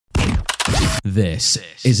This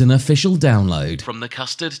is an official download from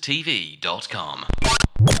thecustardtv.com.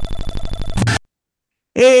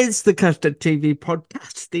 It's the Custard TV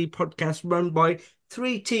podcast, the podcast run by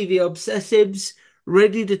three TV obsessives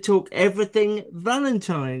ready to talk everything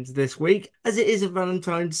Valentines this week, as it is a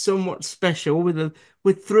Valentine's somewhat special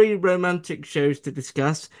with three romantic shows to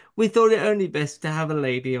discuss. We thought it only best to have a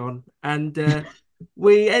lady on, and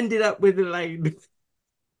we ended up with Elaine.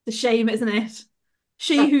 The shame, isn't it?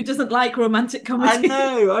 She who doesn't like romantic comedy.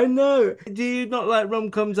 I know. Do you not like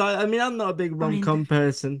rom-coms? I mean, I'm not a big rom-com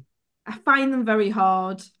person. I find them very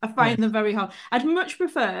hard. I'd much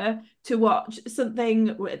prefer to watch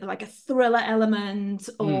something with like a thriller element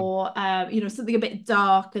or something a bit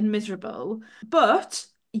dark and miserable. But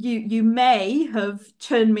you may have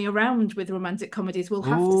turned me around with romantic comedies. We'll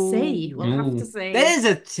have to see. Have to see. There's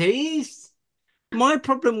a tease. My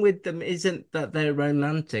problem with them isn't that they're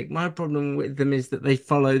romantic. My problem with them is that they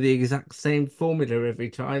follow the exact same formula every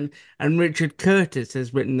time, and Richard Curtis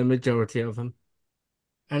has written the majority of them.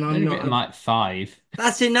 And I'm not like 5.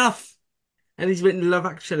 That's enough. And he's written Love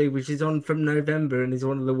Actually, which is on from November and is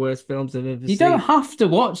one of the worst films I've ever seen. You don't have to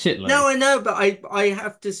watch it, Luke. No, I know, but I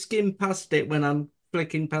have to skim past it when I'm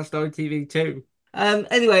flicking past ITV2.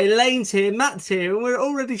 Anyway, Elaine's here, Matt's here, and we're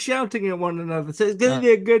already shouting at one another, so it's going to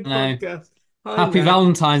be a good podcast. Happy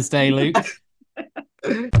Valentine's Day, Luke.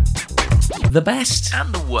 The best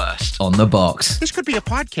and the worst on the box. This could be a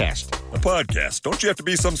podcast. A podcast? Don't you have to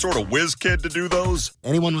be some sort of whiz kid to do those?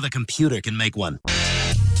 Anyone with a computer can make one.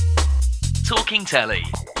 Talking telly.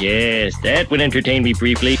 Yes, that would entertain me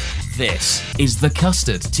briefly. This is the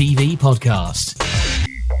Custard TV podcast.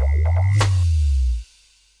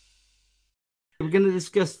 We're going to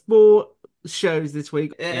discuss 4 shows this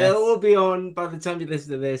week. It'll all be on by the time you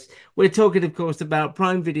listen to this. We're talking, of course, about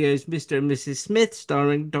Prime Video's Mr. and Mrs. Smith,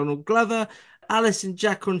 starring Donald Glover, Alice and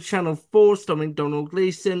Jack on Channel 4, starring Donald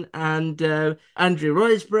Gleeson and Andrew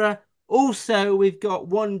Riseborough. Also, we've got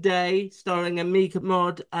One Day, starring Amika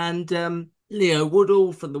Mod and Leo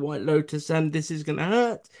Woodall from The White Lotus and This Is Gonna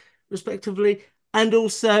Hurt, respectively. And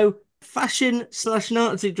also,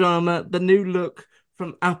 fashion/Nazi drama, The New Look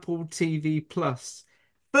from Apple TV+.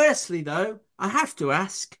 Firstly, though, I have to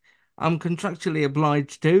ask, I'm contractually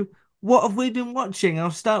obliged to, what have we been watching? I'll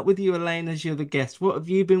start with you, Elaine, as you're the guest. What have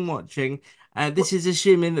you been watching? This is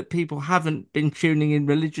assuming that people haven't been tuning in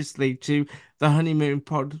religiously to the Honeymoon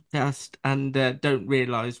podcast and don't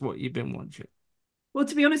realise what you've been watching. Well,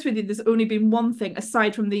 to be honest with you, there's only been one thing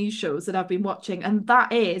aside from these shows that I've been watching, and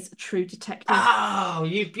that is True Detective. Oh,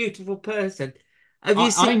 you beautiful person. Have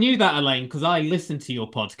you seen... I knew that, Elaine, because I listened to your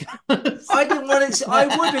podcast. I didn't want it.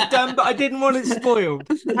 I would have done, but I didn't want it spoiled.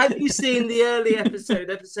 Have you seen the early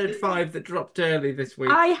episode 5 that dropped early this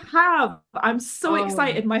week? I have. I'm so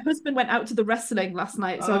excited. My husband went out to the wrestling last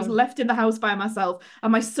night, so I was left in the house by myself,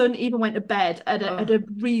 and my son even went to bed at a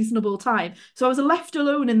reasonable time. So I was left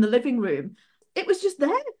alone in the living room. It was just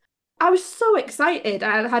there. I was so excited.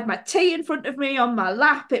 I had my tea in front of me on my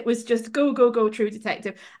lap. It was just go, go, go, True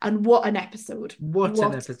Detective. And what an episode. What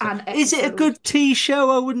an episode. Is it a good tea show?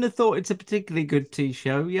 I wouldn't have thought it's a particularly good tea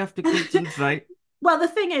show. You have to concentrate. Well, the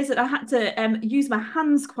thing is that I had to use my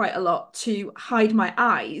hands quite a lot to hide my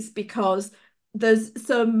eyes because there's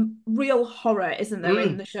some real horror, isn't there,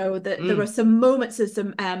 in the show? That there are some moments of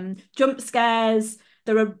some jump scares.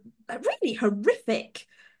 There are really horrific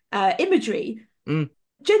imagery.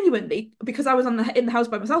 Genuinely, because I was in the house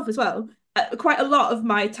by myself as well, quite a lot of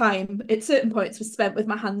my time at certain points was spent with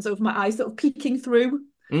my hands over my eyes, sort of peeking through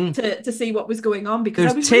to see what was going on. Because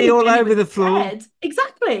there's I was tea really all over the floor. scared.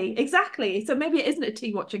 Exactly. So maybe it isn't a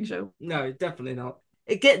tea watching show. No, definitely not.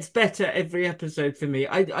 It gets better every episode for me.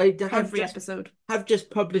 I have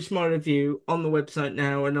just published my review on the website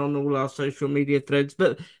now and on all our social media threads.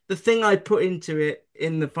 But the thing I put into it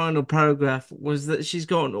in the final paragraph was that she's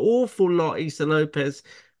got an awful lot, Issa Lopez,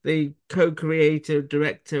 the co-creator,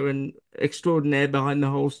 director and extraordinaire behind the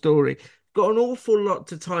whole story, got an awful lot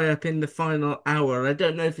to tie up in the final hour. I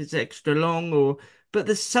don't know if it's extra long but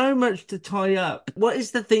there's so much to tie up. What is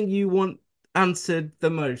the thing you want answered the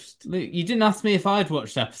most? Luke, you didn't ask me if I'd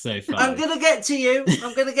watched episode 5. I'm going to get to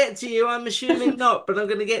you. I'm assuming not, but I'm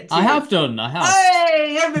going to get to you. I have done.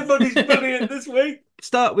 Hey, everybody's brilliant this week.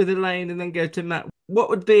 Start with Elaine and then go to Matt. What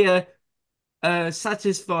would be a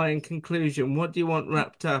satisfying conclusion? What do you want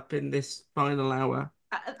wrapped up in this final hour?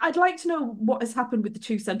 I'd like to know what has happened with the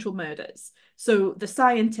 2 central murders. So the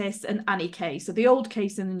scientist and Annie case, so the old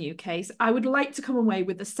case and the new case. I would like to come away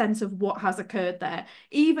with a sense of what has occurred there,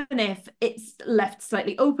 even if it's left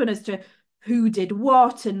slightly open as to who did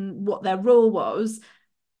what and what their role was.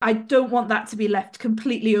 I don't want that to be left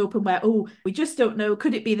completely open where, oh, we just don't know.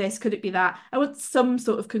 Could it be this? Could it be that? I want some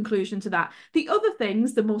sort of conclusion to that. The other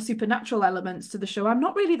things, the more supernatural elements to the show, I'm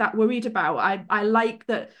not really that worried about. I like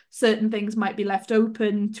that certain things might be left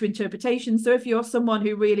open to interpretation. So if you're someone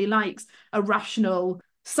who really likes a rational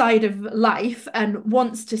side of life and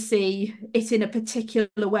wants to see it in a particular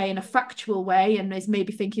way, in a factual way, and is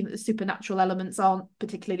maybe thinking that the supernatural elements aren't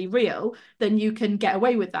particularly real, then you can get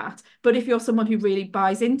away with that. But if you're someone who really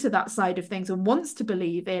buys into that side of things and wants to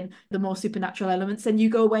believe in the more supernatural elements, then you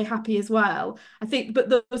go away happy as well. I think, but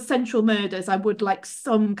those central murders, I would like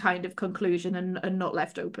some kind of conclusion and not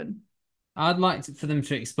left open. I'd like for them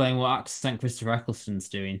to explain what accent Christopher Eccleston's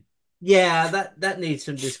doing. Yeah, that needs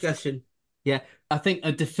some discussion. Yeah, I think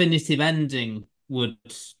a definitive ending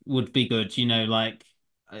would be good, like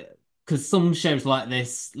because some shows like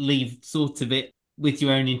this leave sort of it with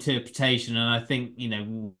your own interpretation, and I think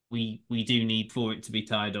we do need for it to be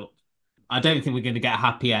tied up. I don't think we're going to get a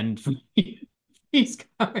happy end from these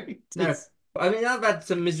characters. No, I mean I've had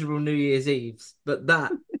some miserable New Year's Eves, but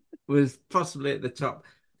that was possibly at the top.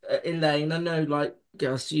 Elaine, I know, like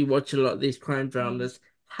Gus, you watch a lot of these crime dramas.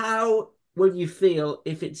 How will you feel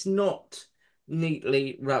if it's not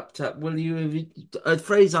neatly wrapped up? Will you have, a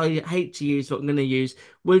phrase I hate to use, but I'm going to use,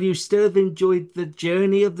 will you still have enjoyed the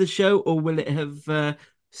journey of the show, or will it have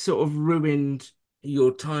sort of ruined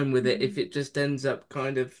your time with it if it just ends up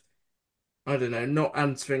kind of, I don't know, not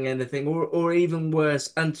answering anything, or even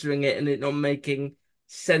worse, answering it and it not making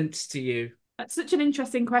sense to you? That's such an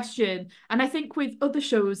interesting question. And I think with other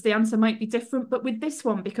shows, the answer might be different. But with this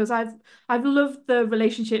one, because I've loved the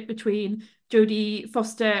relationship between Jodie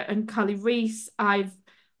Foster and Callie Reese. I've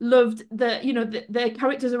loved the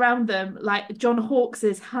characters around them, like John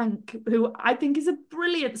Hawkes' Hank, who I think is a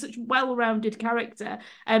brilliant, such well-rounded character.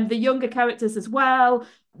 And the younger characters as well,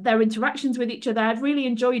 their interactions with each other. I've really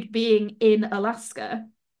enjoyed being in Alaska.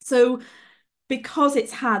 So because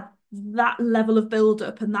it's had that level of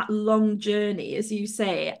build-up and that long journey, as you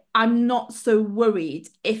say, I'm not so worried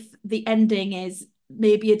if the ending is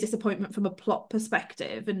maybe a disappointment from a plot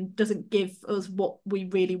perspective and doesn't give us what we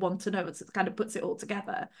really want to know. It kind of puts it all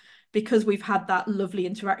together because we've had that lovely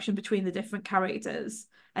interaction between the different characters.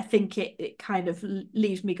 I think it kind of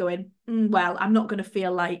leaves me going, well, I'm not going to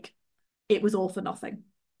feel like it was all for nothing.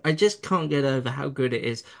 I just can't get over how good it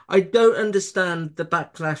is. I don't understand the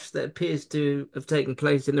backlash that appears to have taken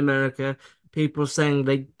place in America. People saying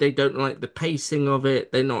they don't like the pacing of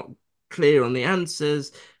it. They're not clear on the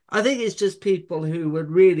answers. I think it's just people who were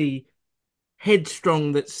really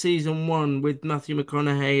headstrong that season one with Matthew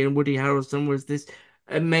McConaughey and Woody Harrelson was this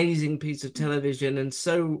amazing piece of television and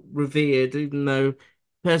so revered, even though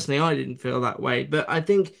personally I didn't feel that way. But I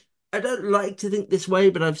think I don't like to think this way,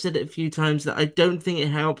 but I've said it a few times that I don't think it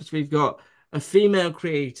helps. We've got a female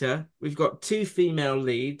creator, we've got two female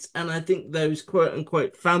leads, and I think those quote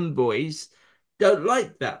unquote fanboys don't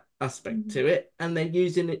like that aspect to it, and they're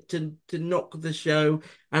using it to knock the show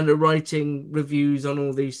and are writing reviews on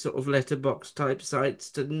all these sort of letterbox type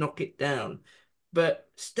sites to knock it down. But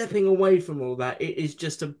stepping away from all that, it is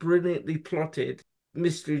just a brilliantly plotted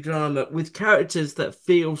mystery drama with characters that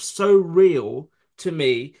feel so real to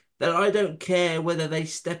me that I don't care whether they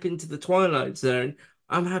step into the Twilight Zone.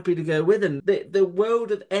 I'm happy to go with them. The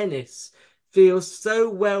world of Ennis feels so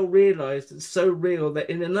well realized and so real that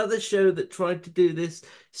in another show that tried to do this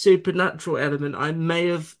supernatural element, I may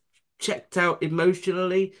have checked out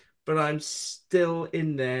emotionally, but I'm still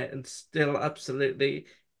in there and still absolutely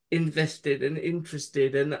invested and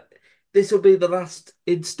interested. And this will be the last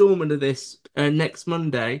installment of this next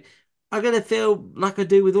Monday. I'm going to feel like I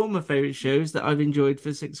do with all my favourite shows that I've enjoyed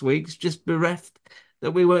for 6 weeks, just bereft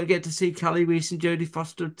that we won't get to see Callie Reese and Jodie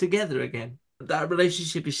Foster together again. That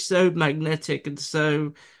relationship is so magnetic and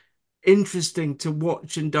so interesting to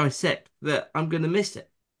watch and dissect that I'm going to miss it.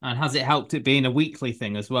 And has it helped it being a weekly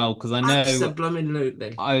thing as well? Because I know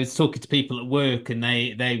Absolutely. I was talking to people at work and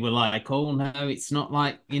they were like, "Oh no, it's not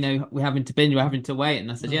like we're having to binge, we're having to wait."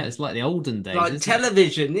 And I said, "Yeah, it's like the olden days, like isn't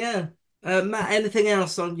television." Yeah. Matt, anything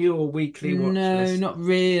else on your weekly watch list? No, not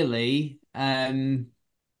really.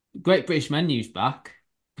 Great British Menu's back.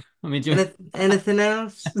 I mean, anything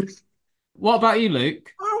else? What about you,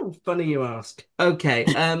 Luke? Oh, funny you ask. Okay,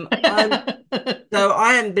 so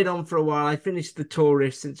I haven't been on for a while. I finished The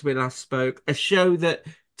Tourist since we last spoke, a show that,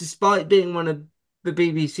 despite being one of the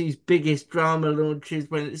BBC's biggest drama launches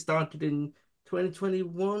when it started in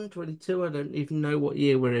 2021, 22, I don't even know what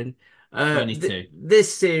year we're in. 22.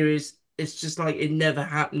 This series, it's just like it never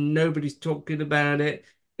happened. Nobody's talking about it.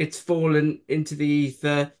 It's fallen into the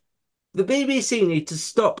ether. The BBC need to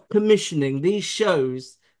stop commissioning these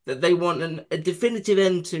shows that they want a definitive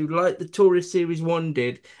end to, like the Tourist Series 1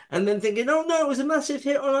 did, and then thinking, oh no, it was a massive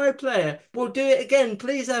hit on iPlayer. We'll do it again.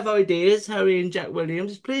 Please have ideas, Harry and Jack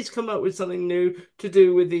Williams. Please come up with something new to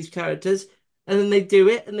do with these characters. And then they do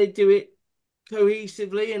it, and they do it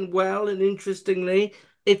cohesively and well and interestingly.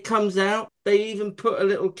 It comes out. They even put a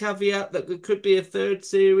little caveat that there could be a third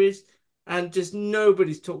series, and just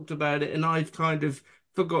nobody's talked about it. And I've kind of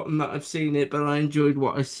forgotten that I've seen it, but I enjoyed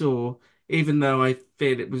what I saw, even though I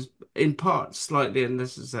feel it was in parts slightly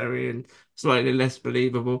unnecessary and slightly less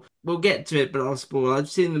believable. We'll get to it, but I'll spoil. I've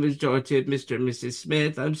seen the majority of Mr. and Mrs.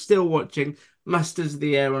 Smith. I'm still watching Masters of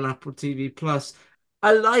the Air on Apple TV Plus.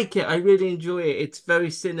 I like it. I really enjoy it. It's very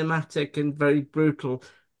cinematic and very brutal.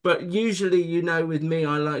 But usually, with me,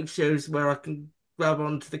 I like shows where I can grab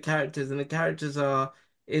onto the characters, and the characters are,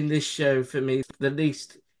 in this show, for me, the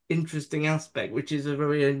least interesting aspect, which is a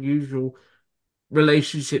very unusual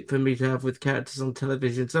relationship for me to have with characters on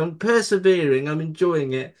television. So I'm persevering, I'm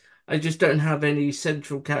enjoying it. I just don't have any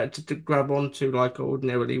central character to grab onto like I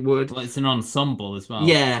ordinarily would. Well, it's an ensemble as well.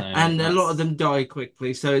 Yeah, so and a lot of them die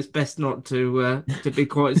quickly, so it's best not to be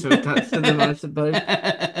quite so attached to them, I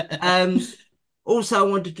suppose. Also, I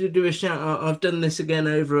wanted to do a shout out. I've done this again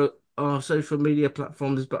over our social media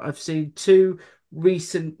platforms, but I've seen two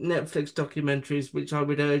recent Netflix documentaries, which I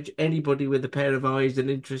would urge anybody with a pair of eyes and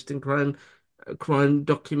interest in crime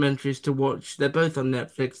documentaries to watch. They're both on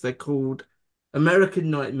Netflix. They're called American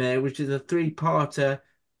Nightmare, which is a three-parter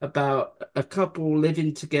about a couple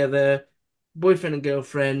living together, boyfriend and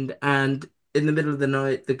girlfriend, and in the middle of the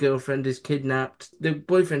night, the girlfriend is kidnapped. The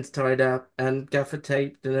boyfriend's tied up and gaffer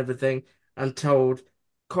taped and everything, and told,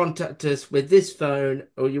 contact us with this phone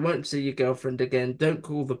or you won't see your girlfriend again. Don't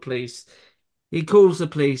call the police. He calls the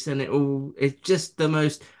police, and it's just the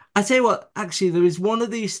most. I tell you what, actually, there is one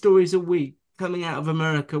of these stories a week coming out of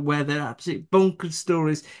America where they're absolute bonkers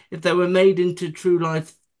stories. If they were made into true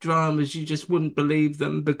life dramas, you just wouldn't believe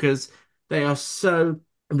them because they are so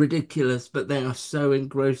ridiculous, but they are so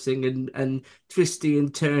engrossing and twisty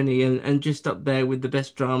and turny and just up there with the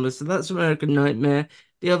best dramas. So that's American Nightmare.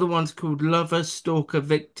 The other one's called Lover, Stalker,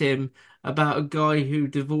 Victim, about a guy who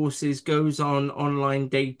divorces, goes on online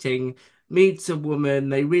dating, meets a woman,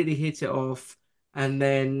 they really hit it off, and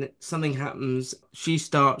then something happens. She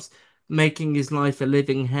starts making his life a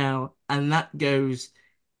living hell, and that goes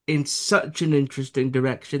in such an interesting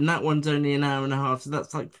direction. That one's only an hour and a half, so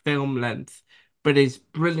that's like film length, but it's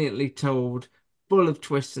brilliantly told, full of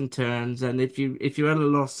twists and turns. And if you're at a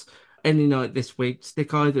loss any night this week,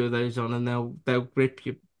 stick either of those on, and they'll grip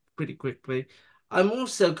you pretty quickly. I'm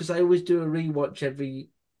also, because I always do a rewatch every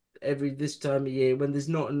this time of year when there's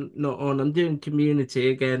not on. I'm doing Community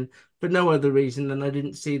again for no other reason than I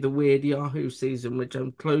didn't see the weird Yahoo season, which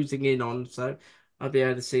I'm closing in on, so I'll be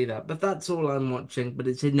able to see that. But that's all I'm watching, but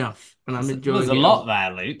it's enough, and I'm enjoying There's a it. lot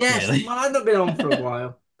there, Luke. Yes, Really. well, I've not been on for a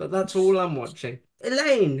while, but that's all I'm watching.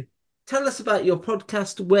 Elaine, tell us about your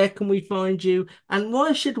podcast. Where can we find you? And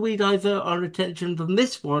why should we divert our attention from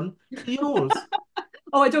this one to yours?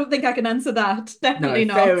 Oh, I don't think I can answer that. Definitely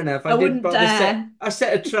No, not. fair enough. I wouldn't dare. I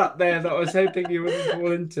set a trap there that I was hoping you wouldn't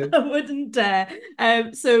fall into. I wouldn't dare.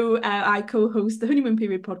 So I co-host the Honeymoon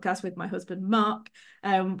Period podcast with my husband Mark.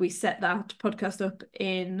 We set that podcast up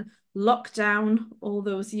in lockdown all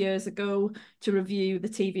those years ago to review the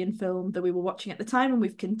TV and film that we were watching at the time, and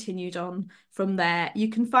we've continued on from there. You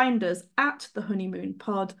can find us at the Honeymoon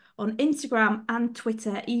Pod on Instagram and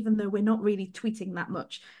Twitter, even though we're not really tweeting that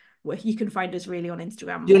much. Where you can find us really on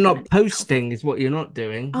Instagram. You're not posting, is what you're not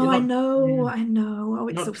doing. Oh, I know. Oh,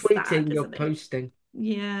 it's not so tweeting, sad, you're isn't it? posting.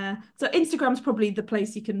 Yeah. So Instagram's probably the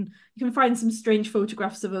place you can find some strange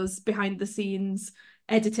photographs of us behind the scenes,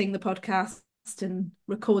 editing the podcast and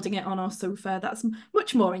recording it on our sofa. That's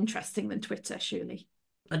much more interesting than Twitter, surely.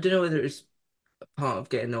 I don't know whether it's part of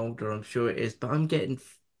getting older, I'm sure it is, but I'm getting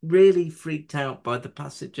really freaked out by the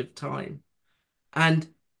passage of time. And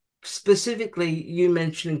specifically, you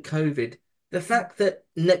mentioning COVID, the fact that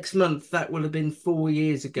next month that will have been 4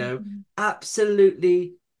 years ago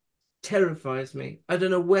absolutely terrifies me. I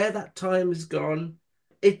don't know where that time has gone.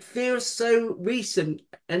 It feels so recent,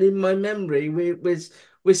 and in my memory,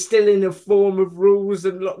 we're still in a form of rules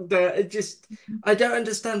and lockdown. I don't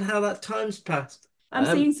understand how that time's passed. I'm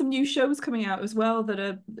seeing some new shows coming out as well that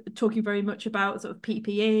are talking very much about sort of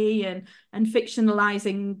PPE and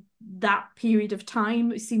fictionalizing that period of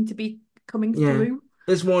time. It seemed to be coming through.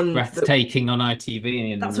 There's one Breathtaking on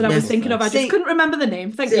ITV. That's what I was thinking of. I just couldn't remember the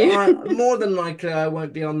name. Thank you. More than likely, I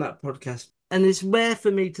won't be on that podcast. And it's rare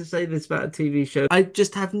for me to say this about a TV show. I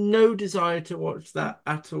just have no desire to watch that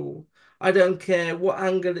at all. I don't care what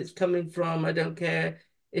angle it's coming from. I don't care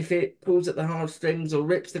if it pulls at the heartstrings or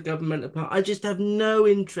rips the government apart. I just have no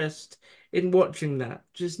interest in watching that.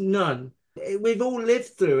 Just none. We've all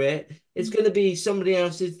lived through it. It's going to be somebody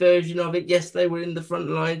else's version of it. Yes, they were in the front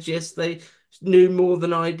lines. Yes, they knew more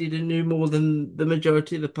than I did and knew more than the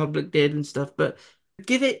majority of the public did and stuff. But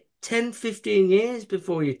give it 10, 15 years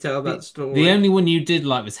before you tell that story. The only one you did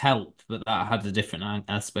like was Help, but that had a different,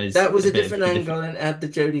 I suppose. That was a different angle and had the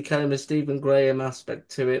Jodie Comer, Stephen Graham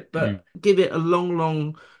aspect to it. But give it a long,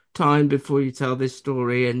 long time before you tell this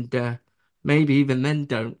story, and maybe even then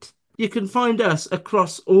don't. You can find us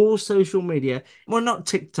across all social media. Well, not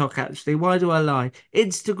TikTok, actually. Why do I lie?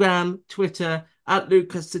 Instagram, Twitter, at Luke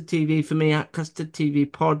Custard TV for me, at Custard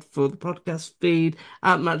TV Pod for the podcast feed,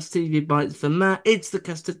 at Matt's TV Bites for Matt. It's the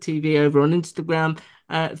Custard TV over on Instagram.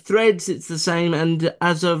 Threads, it's the same. And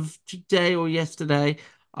as of today or yesterday,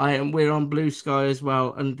 we're on Blue Sky as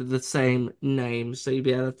well under the same name. So you'll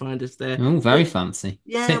be able to find us there. Oh, very fancy.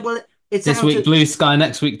 Yeah, well, it's this week Blue Sky,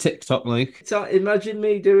 next week TikTok, Luke. So imagine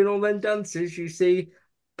me doing all them dances you see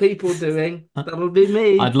people doing. That'll be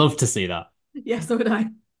me. I'd love to see that. Yes, so would I.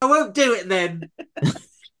 I won't do it then.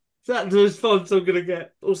 That's as fun as I'm going to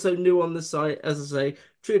get. Also new on the site, as I say,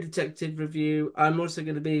 True Detective Review. I'm also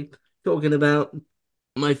going to be talking about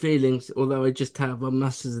my feelings, although I just have on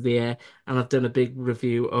Masters of the Air, and I've done a big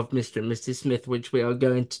review of Mr. and Mrs. Smith, which we are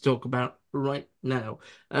going to talk about right now.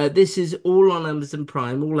 This is all on Amazon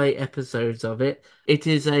Prime, all 8 episodes of it. It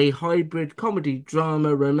is a hybrid comedy,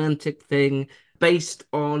 drama, romantic thing based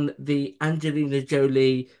on the Angelina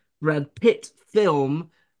Jolie, Brad Pitt film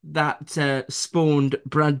that spawned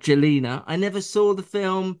Bradgelina. I never saw the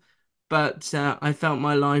film, but I felt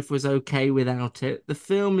my life was okay without it. The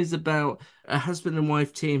film is about a husband and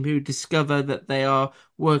wife team who discover that they are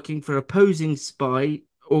working for opposing spy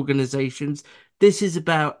organizations. This is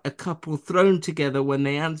about a couple thrown together when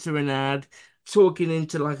they answer an ad, talking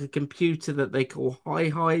into like a computer that they call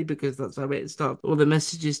Hi because that's how it starts all the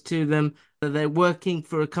messages to them. They're working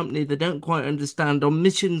for a company they don't quite understand, on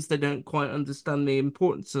missions they don't quite understand the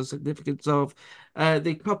importance or significance of.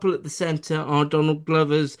 The couple at the center are Donald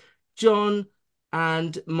Glover's John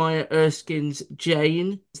and Maya Erskine's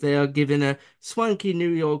Jane. They are given a swanky New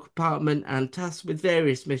York apartment and tasked with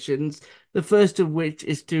various missions, the first of which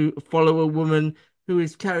is to follow a woman who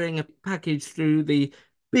is carrying a package through the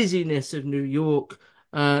busyness of New York.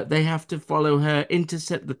 They have to follow her,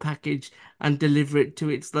 intercept the package, and deliver it to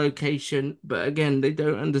its location. But again, they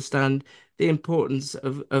don't understand the importance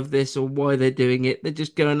of this or why they're doing it. They're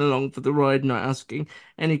just going along for the ride, not asking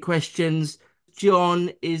any questions.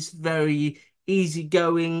 John is very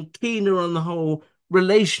easygoing, keener on the whole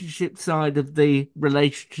relationship side of the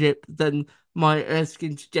relationship than my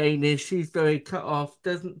Erskine's Jane is. She's very cut off,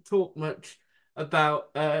 doesn't talk much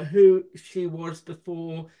about who she was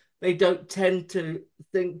before. They don't tend to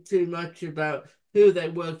think too much about who they're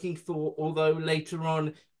working for, although later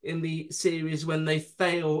on in the series, when they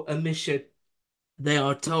fail a mission, they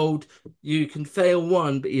are told you can fail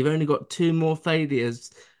one, but you've only got 2 more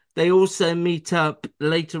failures. They also meet up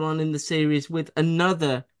later on in the series with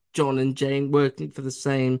another John and Jane working for the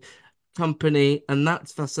same company, and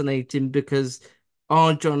that's fascinating because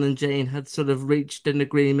our John and Jane had sort of reached an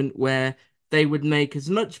agreement where they would make as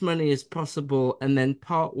much money as possible and then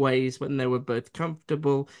part ways when they were both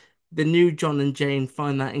comfortable. The new John and Jane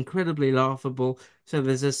find that incredibly laughable, so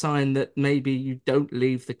there's a sign that maybe you don't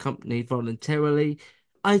leave the company voluntarily.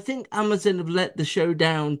 I think Amazon have let the show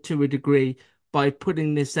down to a degree by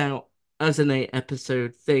putting this out as an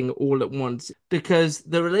 8-episode thing all at once, because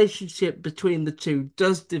the relationship between the two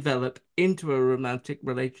does develop into a romantic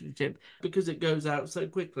relationship because it goes out so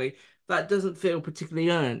quickly. That doesn't feel particularly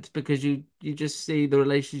earned because you just see the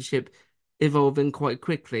relationship evolving quite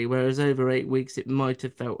quickly, whereas over 8 weeks it might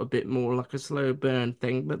have felt a bit more like a slow burn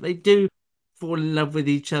thing. But they do fall in love with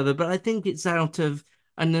each other, but I think it's out of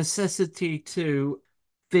a necessity to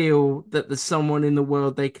feel that there's someone in the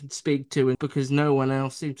world they can speak to, and because no one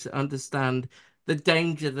else seems to understand the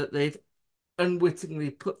danger that they've unwittingly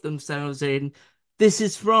put themselves in. This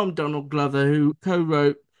is from Donald Glover, who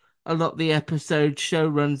co-wrote a lot of the episodes, show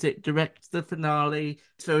runs it, directs the finale.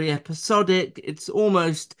 It's very episodic. It's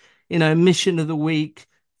almost, mission of the week.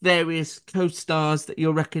 Various co-stars that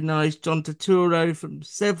you'll recognize: John Turturro from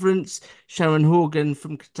Severance, Sharon Horgan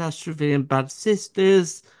from Catastrophe and Bad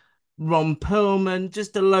Sisters, Ron Perlman,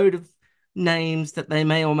 just a load of names that they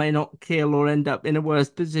may or may not kill or end up in a worse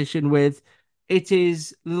position with. It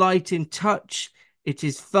is light in touch. It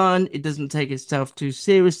is fun. It doesn't take itself too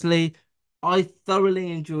seriously. I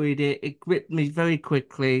thoroughly enjoyed it. It gripped me very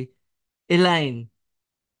quickly. Elaine,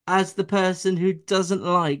 as the person who doesn't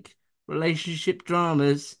like relationship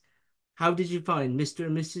dramas, How did you find Mr.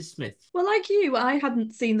 and Mrs. Smith? Well, like you, I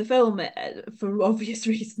hadn't seen the film for obvious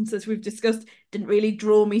reasons, as we've discussed. Didn't really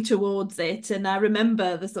draw me towards it, and I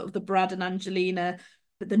remember the sort of the Brad and Angelina,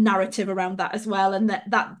 the narrative around that as well, and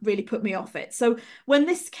that really put me off it. So when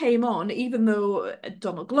this came on, even though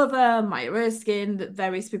Donald Glover, Maya Erskine, the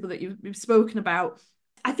various people that you've spoken about,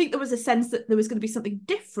 I think there was a sense that there was going to be something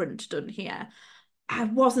different done here. I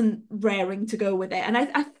wasn't raring to go with it, and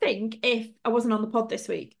I think if I wasn't on the pod this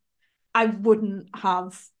week, I wouldn't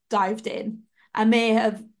have dived in. I may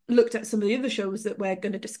have looked at some of the other shows that we're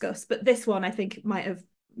going to discuss, but this one I think might have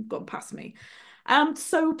gone past me. I'm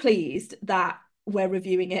so pleased that we're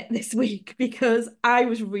reviewing it this week because I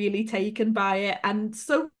was really taken by it and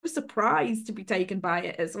so surprised to be taken by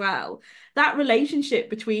it as well. That relationship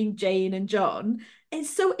between Jane and John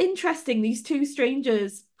is so interesting. These two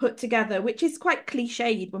strangers put together, which is quite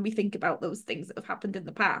cliched when we think about those things that have happened in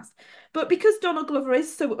the past. But because Donald Glover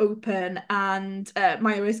is so open and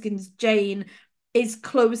Maya Erskine's Jane is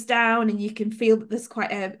closed down and you can feel that there's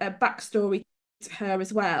quite a backstory to her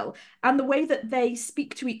as well. And the way that they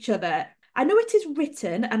speak to each other, I know it is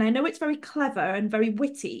written and I know it's very clever and very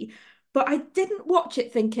witty, but I didn't watch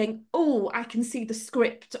it thinking, oh, I can see the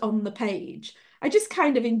script on the page. I just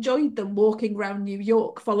kind of enjoyed them walking around New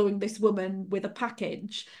York following this woman with a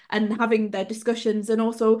package and having their discussions and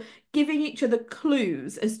also giving each other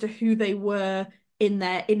clues as to who they were in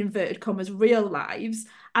their, in inverted commas, real lives.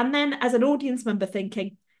 And then as an audience member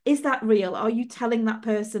thinking, is that real? Are you telling that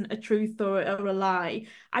person a truth or a lie?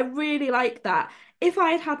 I really like that. If I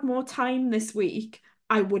had had more time this week,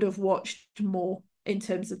 I would have watched more in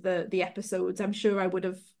terms of the episodes. I'm sure I would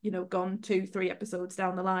have, gone 2-3 episodes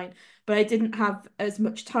down the line, but I didn't have as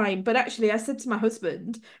much time. But actually, I said to my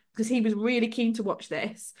husband, because he was really keen to watch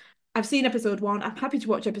this, I've seen episode 1. I'm happy to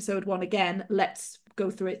watch episode 1 again. Let's go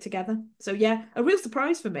through it together. So yeah, a real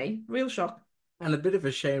surprise for me, real shock. And a bit of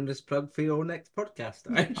a shameless plug for your next podcast.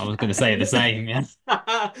 I was going to say the same, yeah.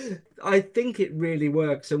 I think it really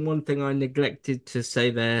works. And one thing I neglected to say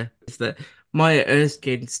there is that Maya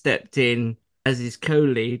Erskine stepped in as his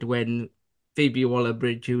co-lead when Phoebe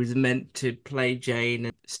Waller-Bridge, who was meant to play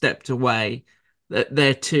Jane, stepped away. That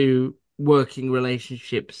their two working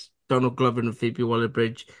relationships, Donald Glover and Phoebe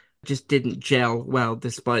Waller-Bridge, just didn't gel well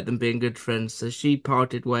despite them being good friends. So she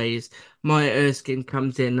parted ways. Maya Erskine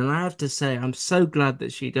comes in, and I have to say, I'm so glad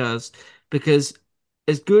that she does, because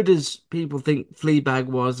as good as people think Fleabag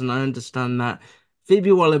was, and I understand that,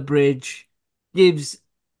 Phoebe Waller-Bridge gives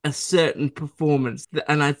a certain performance,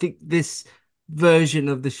 and I think this version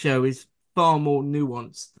of the show is far more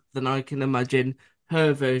nuanced than I can imagine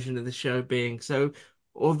her version of the show being. So,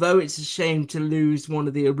 although it's a shame to lose one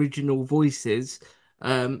of the original voices,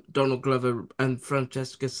 Donald Glover and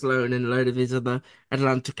Francesca Sloane and a load of his other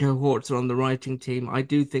Atlanta cohorts are on the writing team, I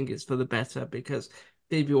do think it's for the better, because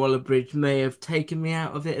Phoebe Waller-Bridge may have taken me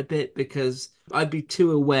out of it a bit because I'd be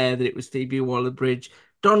too aware that it was Phoebe Waller-Bridge.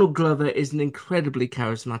 Donald Glover is an incredibly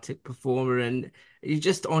charismatic performer, and you're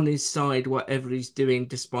just on his side whatever he's doing,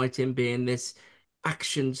 despite him being this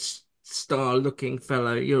action star looking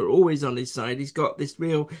fellow. You're always on his side. He's got this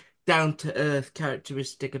real down to earth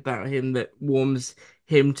characteristic about him that warms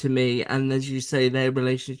him to me. And as you say, their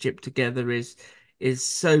relationship together is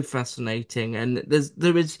so fascinating. And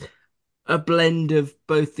there is a blend of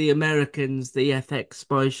both the Americans, the FX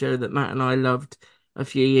spy show that Matt and I loved a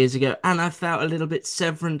few years ago, and I felt a little bit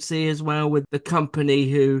Severance-y as well, with the company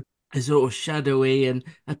who are sort of shadowy and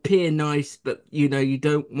appear nice, but you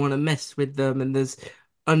don't want to mess with them, and there's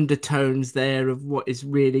undertones there of what is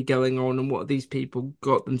really going on and what these people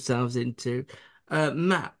got themselves into.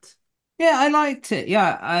 Matt. Yeah, I liked it.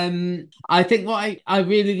 Yeah, I think what I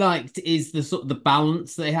really liked is the sort of the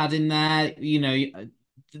balance they had in there.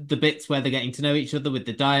 The bits where they're getting to know each other with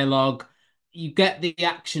the dialogue. You get the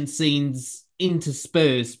action scenes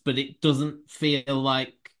interspersed, but it doesn't feel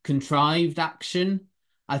like contrived action.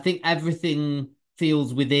 I think everything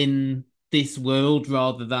feels within this world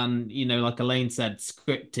rather than, like Elaine said,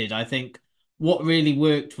 scripted. I think what really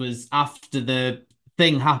worked was after the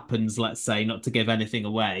thing happens, let's say, not to give anything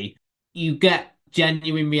away, you get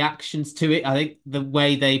genuine reactions to it. I think the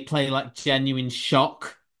way they play like genuine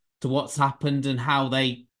shock to what's happened and how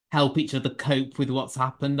they help each other cope with what's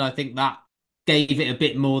happened, I think that gave it a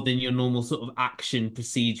bit more than your normal sort of action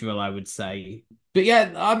procedural, I would say. But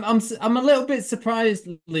yeah, I'm a little bit surprised,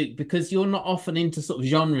 Luke, because you're not often into sort of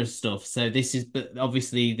genre stuff. So but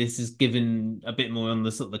obviously this is given a bit more on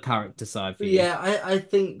the sort of the character side for you. Yeah, I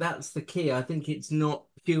think that's the key. I think it's not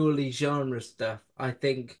purely genre stuff. I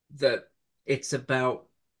think that it's about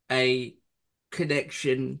a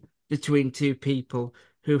connection between two people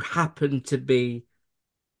who happen to be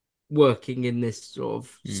working in this sort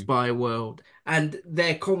of spy world, and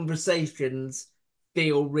their conversations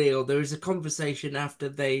feel real. There is a conversation after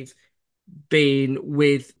they've been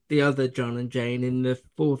with the other John and Jane in the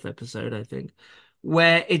fourth episode, I think,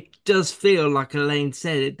 where it does feel like Elaine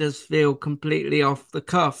said, it does feel completely off the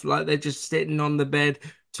cuff, like they're just sitting on the bed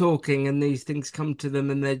talking and these things come to them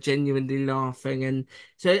and they're genuinely laughing. And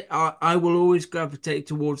so I will always gravitate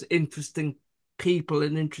towards interesting people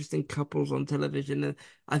and interesting couples on television. And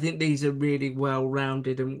I think these are really well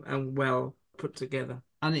rounded and well put together.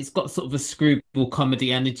 And it's got sort of a screwball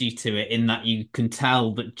comedy energy to it, in that you can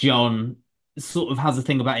tell that John sort of has a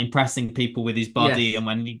thing about impressing people with his body. Yes. And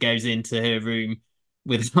when he goes into her room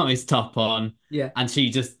with his top on, Yeah. and she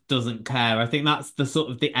just doesn't care. I think that's the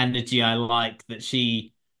sort of the energy I like, that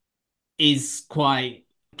she is quite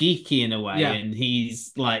geeky in a way, Yeah. and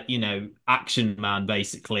he's like, action man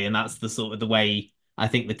basically. And that's the sort of the way I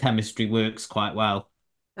think the chemistry works quite well.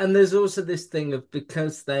 And there's also this thing of,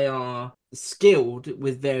 because they are skilled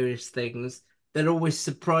with various things, they're always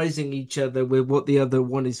surprising each other with what the other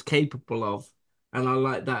one is capable of. And I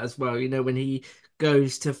like that as well. When he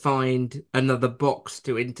goes to find another box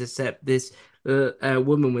to intercept this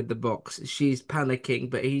woman with the box, she's panicking,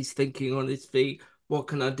 but he's thinking on his feet, what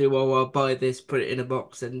can I do? Oh, I'll buy this, put it in a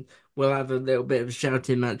box, and we'll have a little bit of a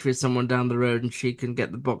shouting match with someone down the road and she can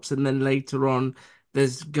get the box. And then later on,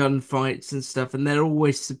 there's gunfights and stuff, and they're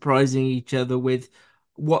always surprising each other with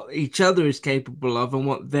what each other is capable of and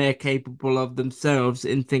what they're capable of themselves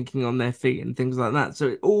in thinking on their feet and things like that. So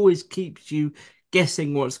it always keeps you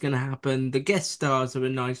guessing what's going to happen. The guest stars are a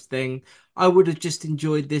nice thing. I would have just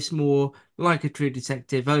enjoyed this more like a True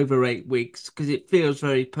Detective over 8 weeks, because it feels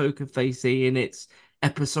very poker facey in its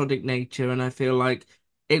episodic nature, and I feel like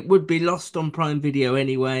it would be lost on Prime Video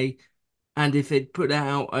anyway. And if it put it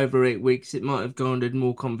out over 8 weeks, it might have garnered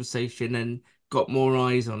more conversation and got more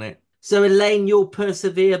eyes on it. So, Elaine, you'll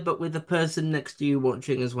persevere, but with the person next to you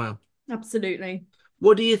watching as well. Absolutely.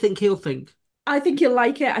 What do you think he'll think? I think he'll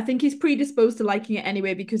like it. I think he's predisposed to liking it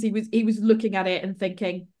anyway, because he was looking at it and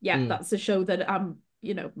thinking, yeah, that's a show that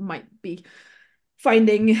might be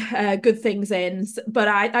finding good things in. But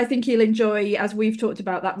I think he'll enjoy, as we've talked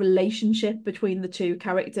about, that relationship between the two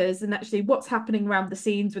characters, and actually what's happening around the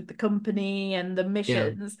scenes with the company and the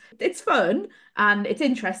missions. It's fun and it's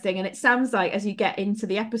interesting, and it sounds like as you get into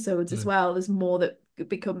the episodes as well, there's more that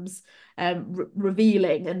becomes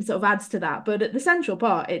revealing and sort of adds to that. But at the central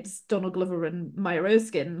part, it's Donald Glover and Maya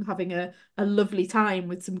Erskine having a lovely time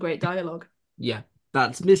with some great dialogue. Yeah,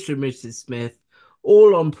 that's Mr. and Mrs. Smith,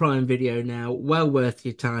 all on Prime Video now. Well worth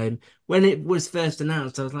your time. When it was first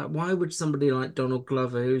announced, I was like, why would somebody like Donald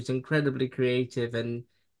Glover, who's incredibly creative and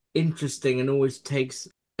interesting and always takes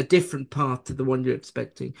a different path to the one you're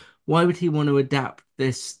expecting, why would he want to adapt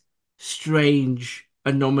this strange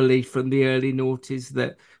anomaly from the early noughties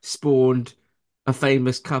that spawned a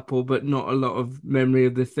famous couple but not a lot of memory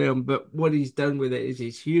of the film? But what he's done with it is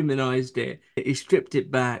he's humanized it, he's stripped it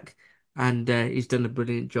back, and he's done a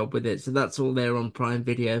brilliant job with it. So that's all there on Prime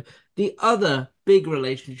Video. The other big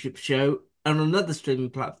relationship show on another streaming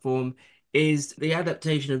platform is the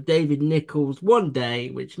adaptation of David Nichols' One Day,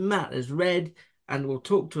 which Matt has read and will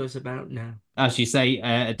talk to us about now. As you say,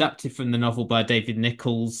 adapted from the novel by David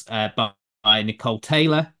Nichols, by Nicole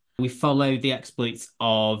Taylor. We follow the exploits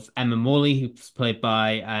of Emma Morley, who's played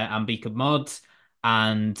by Ambika Mod,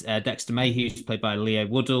 and Dexter Mayhew, who's played by Leo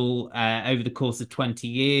Woodall, over the course of 20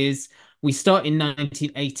 years. We start in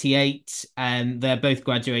 1988, and they're both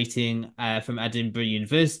graduating from Edinburgh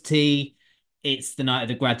University. It's the night of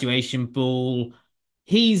the graduation ball.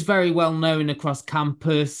 He's very well known across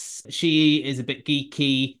campus. She is a bit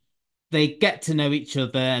geeky. They get to know each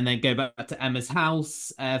other and then go back to Emma's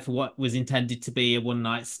house for what was intended to be a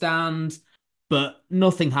one-night stand. But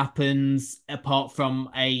nothing happens apart from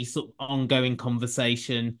a sort of ongoing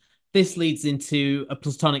conversation. This leads into a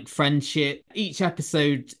platonic friendship. Each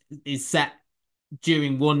episode is set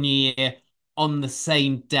during 1 year on the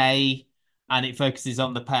same day, and it focuses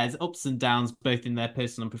on the pair's ups and downs, both in their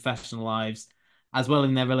personal and professional lives, as well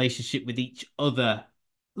in their relationship with each other.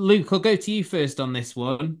 Luke, I'll go to you first on this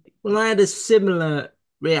one. Well, I had a similar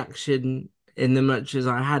reaction in the much as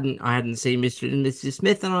I hadn't seen Mr. and Mrs.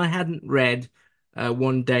 Smith, and I hadn't read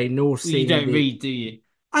One Day nor seen. You don't read, do you?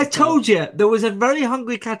 I told you there was a very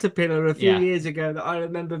hungry caterpillar a few years ago that I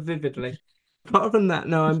remember vividly. Apart from that,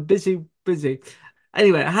 no, I'm busy.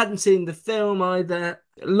 Anyway, I hadn't seen the film either.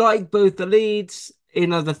 Like both the leads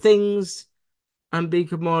in other things, and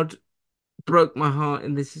Beaker Mod broke my heart,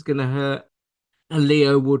 and This Is Gonna Hurt. And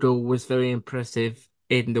Leo Woodall was very impressive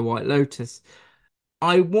in The White Lotus.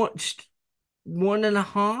 I watched one and a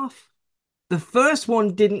half the first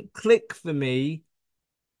one didn't click for me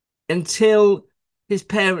until his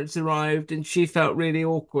parents arrived and she felt really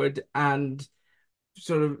awkward and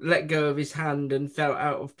sort of let go of his hand and felt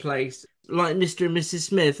out of place. Like Mr. and Mrs.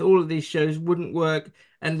 Smith, all of these shows wouldn't work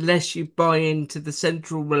unless you buy into the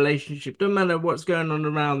central relationship. Don't matter what's going on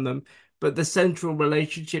around them, but the central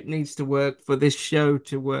relationship needs to work for this show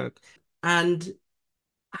to work. And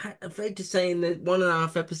I'm afraid to say, in the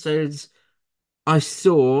 1.5 episodes I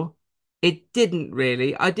saw, it didn't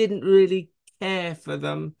really. I didn't really care for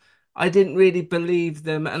them. I didn't really believe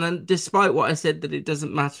them. And despite what I said, that it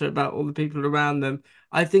doesn't matter about all the people around them,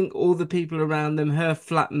 I think all the people around them, her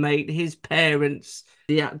flatmate, his parents,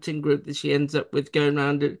 the acting group that she ends up with going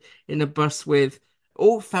around in a bus with,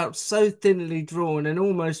 all felt so thinly drawn and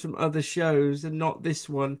almost from other shows and not this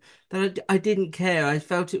one, that I didn't care. I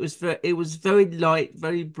felt it was very light,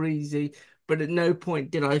 very breezy, but at no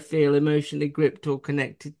point did I feel emotionally gripped or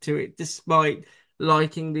connected to it, despite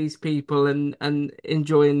liking these people and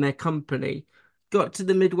enjoying their company. Got to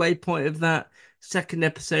the midway point of that second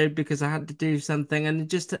episode because I had to do something and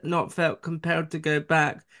just not felt compelled to go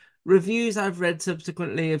back. Reviews I've read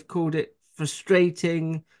subsequently have called it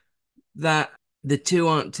frustrating, that the two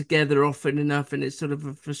aren't together often enough, and it's sort of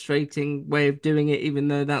a frustrating way of doing it, even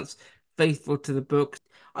though that's faithful to the book.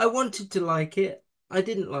 I wanted to like it. I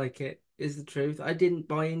didn't like it, is the truth. I didn't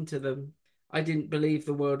buy into them. I didn't believe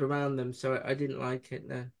the world around them, so I didn't like it,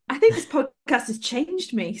 no. I think this podcast has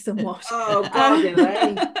changed me somewhat. Oh, God,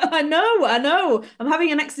 Elaine. I know. I'm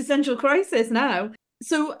having an existential crisis now.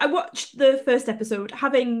 So I watched the first episode,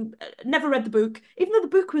 having never read the book, even though the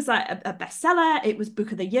book was like a bestseller. It was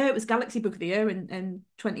Book of the Year. It was Galaxy Book of the Year in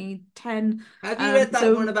 2010. Have you read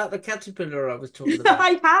that one about the caterpillar I was talking about?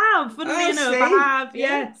 I have. Funnily enough, I have. Yeah.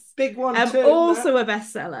 Yes. Big one too. Also a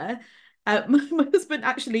bestseller. My husband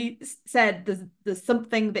actually said there's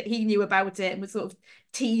something that he knew about it and was sort of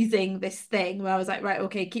teasing this thing where I was like, right,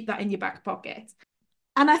 okay, keep that in your back pocket.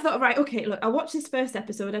 And I thought, right, okay, look, I'll watch this first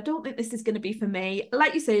episode. I don't think this is going to be for me.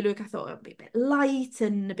 Like you say, Luke, I thought it would be a bit light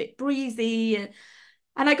and a bit breezy. And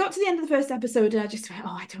I got to the end of the first episode and I just went, oh,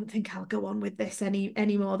 I don't think I'll go on with this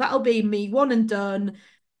anymore. That'll be me, one and done.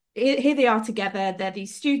 Here they are together. They're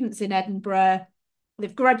these students in Edinburgh.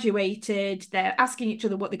 They've graduated. They're asking each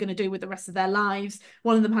other what they're going to do with the rest of their lives.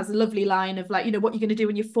 One of them has a lovely line of like, what you're going to do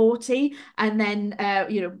when you're 40. And then,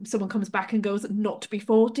 someone comes back and goes, not to be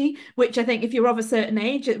 40, which I think if you're of a certain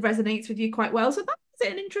age, it resonates with you quite well. So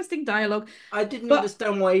that's an interesting dialogue. I didn't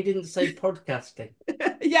understand why he didn't say podcasting.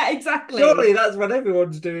 Yeah, exactly. Surely that's what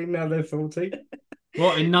everyone's doing now they're 40.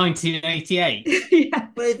 What, in 1988? Yeah.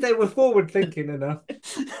 But if they were forward thinking enough.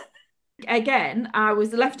 Again, I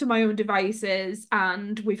was left to my own devices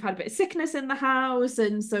and we've had a bit of sickness in the house,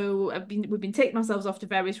 and so we've been taking ourselves off to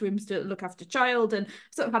various rooms to look after child, and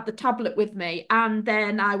sort of had the tablet with me. And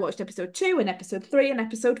then I watched episode 2 and episode 3 and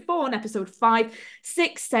episode 4 and episode 5,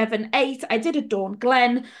 6, 7, 8. I did a Dawn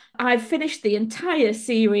Glen. I've finished the entire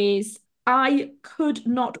series. I could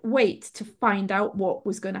not wait to find out what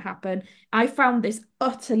was going to happen. I found this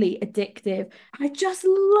utterly addictive. I just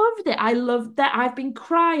loved it. I loved that. I've been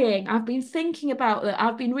crying. I've been thinking about it.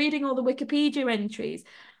 I've been reading all the Wikipedia entries.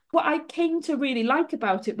 What I came to really like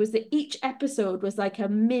about it was that each episode was like a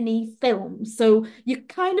mini film. So you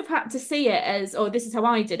kind of had to see it as, oh, this is how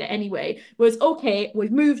I did it anyway. Whereas, okay,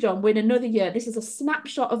 we've moved on. We're in another year. This is a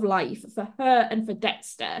snapshot of life for her and for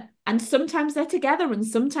Dexter. And sometimes they're together and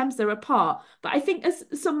sometimes they're apart. But I think as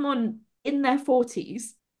someone in their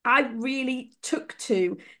 40s, I really took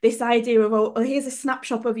to this idea of, oh, here's a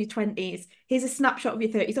snapshot of your 20s. Here's a snapshot of your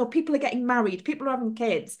 30s. Oh, people are getting married. People are having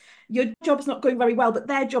kids. Your job's not going very well, but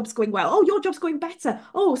their job's going well. Oh, your job's going better.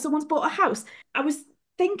 Oh, someone's bought a house. I was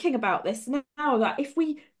thinking about this now, that if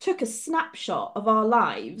we took a snapshot of our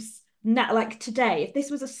lives, like today, if this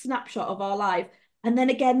was a snapshot of our life, and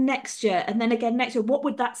then again next year, and then again next year, what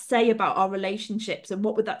would that say about our relationships? And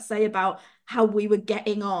what would that say about how we were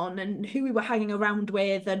getting on and who we were hanging around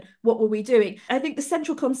with and what were we doing? I think the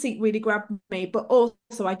central conceit really grabbed me, but also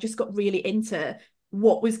I just got really into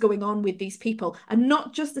what was going on with these people, and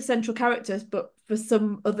not just the central characters, but for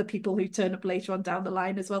some other people who turn up later on down the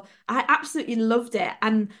line as well. I absolutely loved it,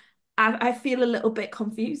 and I feel a little bit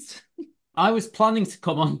confused. I was planning to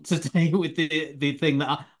come on today with the thing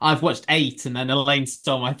that I've watched 8, and then Elaine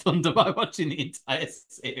stole my thunder by watching the entire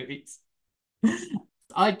series.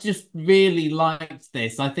 I just really liked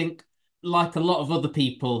this. I think, like a lot of other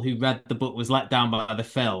people who read the book was let down by the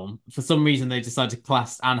film, for some reason they decided to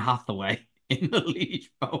cast Anne Hathaway in the lead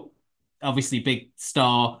role. Obviously big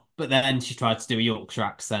star, but then she tried to do a Yorkshire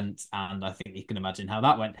accent, and I think you can imagine how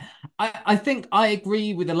that went. I think I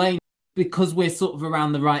agree with Elaine. because we're sort of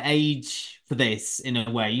around the right age for this in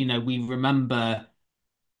a way, we remember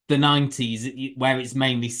the 90s where it's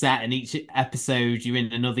mainly set, and each episode you're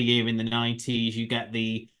in another year in the 90s. You get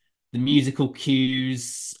the musical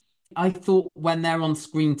cues. I thought when they're on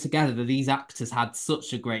screen together that these actors had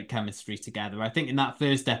such a great chemistry together. I think in that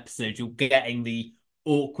first episode you're getting the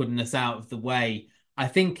awkwardness out of the way. I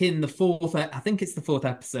think it's the fourth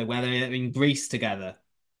episode where they're in Greece together.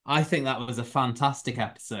 I think that was a fantastic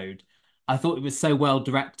episode. I thought it was so well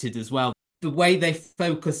directed as well. The way they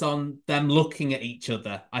focus on them looking at each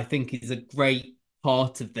other, I think, is a great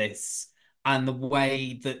part of this. And the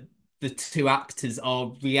way that the two actors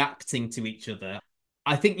are reacting to each other,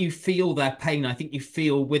 I think you feel their pain. I think you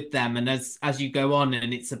feel with them. And as you go on,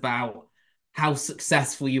 and it's about how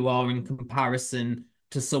successful you are in comparison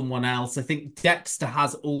to someone else. I think Dexter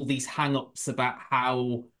has all these hang-ups about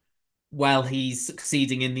how well he's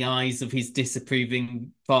succeeding in the eyes of his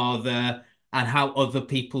disapproving father and how other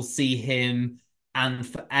people see him. And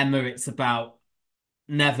for Emma, it's about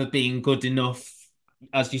never being good enough.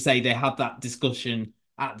 As you say, they have that discussion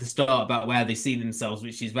at the start about where they see themselves,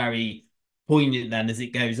 which is very poignant then as it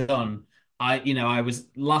goes on. I was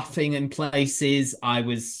laughing in places, I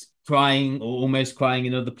was crying or almost crying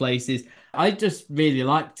in other places. I just really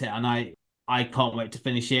liked it, and I can't wait to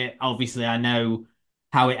finish it. Obviously, I know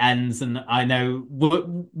how it ends, and I know.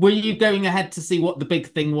 Were you going ahead to see what the big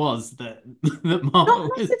thing was that Mark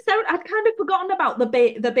Not necessarily. I'd kind of forgotten about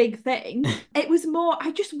the big thing. It was more,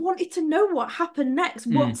 I just wanted to know what happened next.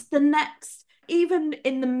 What's the next? Even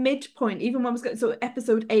in the midpoint, even when I was going, so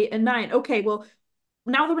episode 8 and 9. Okay, well,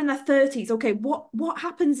 now they're in their 30s. Okay, what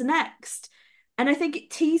happens next? And I think it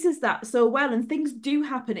teases that so well, and things do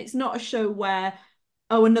happen. It's not a show where,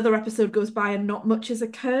 oh, another episode goes by and not much has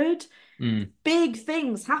occurred. Big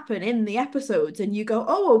things happen in the episodes, and you go,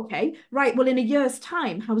 oh, okay, right, well, in a year's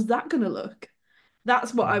time, how's that going to look?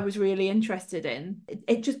 That's what I was really interested in.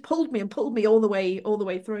 It just pulled me all the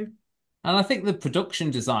way through. And I think the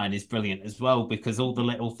production design is brilliant as well, because all the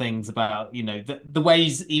little things about, the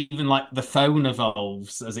ways even like the phone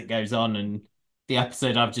evolves as it goes on. And the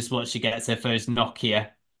episode I've just watched, she gets her first Nokia,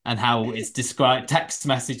 and how it's described, text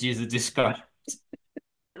messages are described.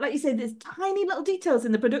 Like you said, there's tiny little details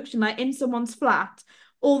in the production, like in someone's flat,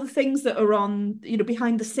 all the things that are on,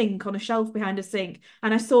 behind the sink, on a shelf behind a sink.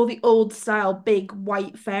 And I saw the old style big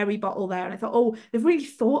white fairy bottle there, and I thought, oh, they've really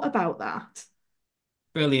thought about that.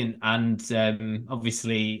 Brilliant. And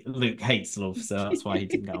obviously Luke hates love, so that's why he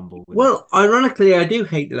didn't get on board with Well, ironically, I do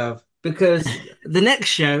hate love, because the next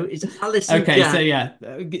show is Alice and Okay, Jack. so yeah,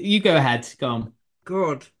 you go ahead. Go on.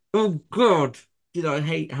 God. Oh, God. I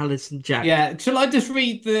hate Alice and Jack. Yeah, shall I just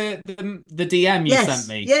read the DM you sent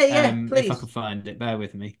me? Yeah, please. If I can find it, bear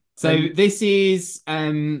with me. So this is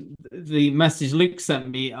the message Luke sent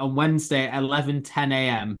me on Wednesday at 11:10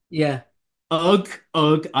 a.m. Yeah. Ugh,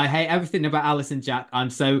 I hate everything about Alice and Jack. I'm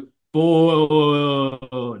so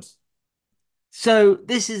bored. So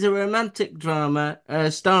this is a romantic drama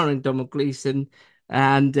starring Donald Gleason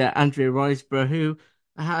and Andrea Riseborough, who,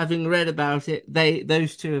 having read about it,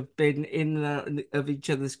 those two have been in of each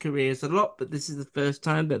other's careers a lot, but this is the first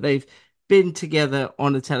time that they've been together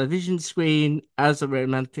on a television screen as a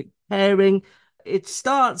romantic pairing. It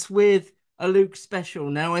starts with a Luke special.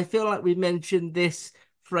 Now, I feel like we mentioned this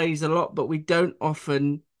phrase a lot, but we don't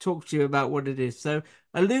often talk to you about what it is. So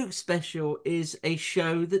a Luke special is a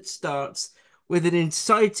show that starts with an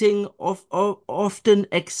inciting, often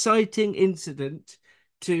exciting incident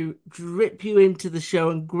to drip you into the show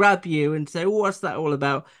and grab you and say, oh, what's that all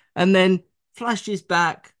about? And then flashes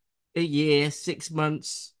back a year, 6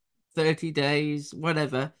 months, 30 days,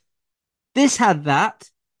 whatever. This had that,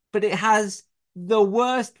 but it has the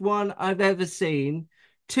worst one I've ever seen.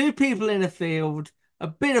 Two people in a field, a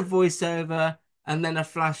bit of voiceover, and then a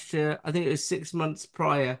flash to, I think it was 6 months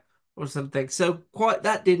prior or something. So quite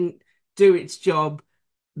that didn't do its job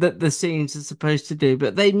that the scenes are supposed to do.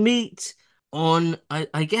 But they meet on,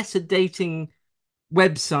 I guess, a dating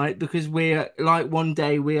website, because we're like, one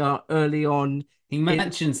day we are early on. He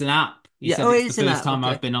mentions an app. He said it's the first time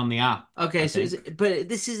I've been on the app. Okay, but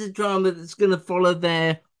this is a drama that's going to follow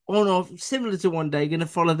their on-off, similar to One Day, going to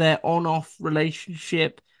follow their on-off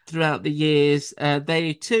relationship throughout the years.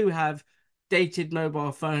 They too have dated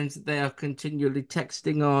mobile phones that they are continually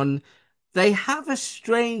texting on. They have a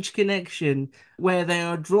strange connection where they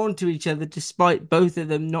are drawn to each other despite both of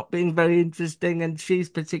them not being very interesting, and she's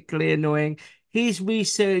particularly annoying. He's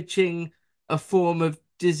researching a form of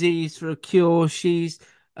disease for a cure. She's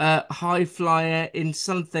a high flyer in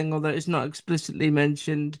something, although it's not explicitly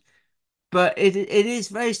mentioned. But it is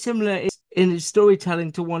very similar in its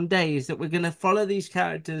storytelling to One Day, is that we're going to follow these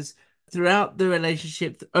characters throughout the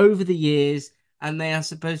relationship over the years, and they are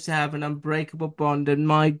supposed to have an unbreakable bond. And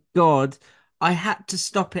my God, I had to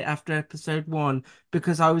stop it after episode 1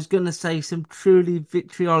 because I was going to say some truly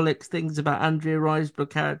vitriolic things about Andrea Riseborough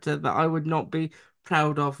character that I would not be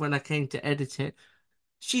proud of when I came to edit it.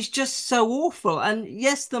 She's just so awful. And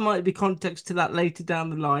yes, there might be context to that later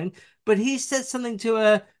down the line, but he said something to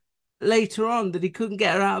her later on that he couldn't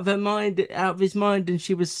get her out of her mind, out of his mind, and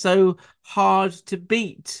she was so hard to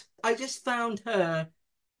beat. I just found her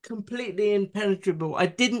completely impenetrable. I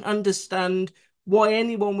didn't understand why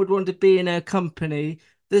anyone would want to be in her company.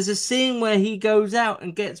 There's a scene where he goes out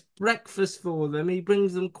and gets breakfast for them. He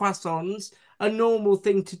brings them croissants, a normal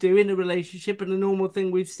thing to do in a relationship and a normal thing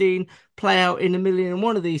we've seen play out in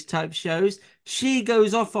 1,000,001 of these type shows. She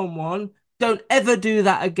goes off on one. Don't ever do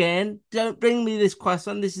that again. Don't bring me this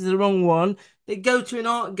croissant. This is the wrong one. They go to an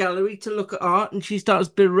art gallery to look at art and she starts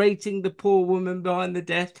berating the poor woman behind the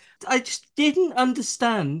desk. I just didn't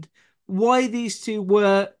understand why these two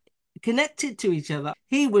were connected to each other.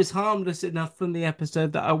 He was harmless enough from the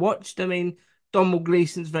episode that I watched. I mean, Donald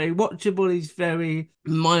Gleason's very watchable. He's very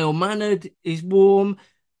mild-mannered. He's warm.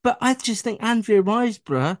 But I just think Andrea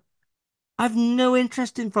Riseborough, I've no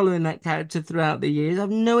interest in following that character throughout the years. I've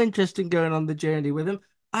no interest in going on the journey with him.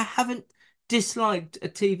 I haven't disliked a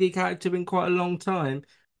TV character in quite a long time.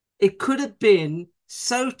 It could have been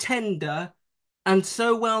so tender and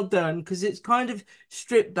so well done because it's kind of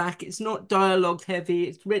stripped back. It's not dialogue heavy.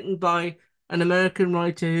 It's written by an American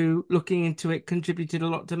writer who, looking into it, contributed a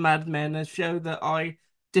lot to Mad Men, a show that I,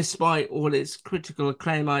 despite all its critical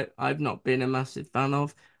acclaim, I've not been a massive fan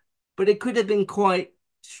of. But it could have been quite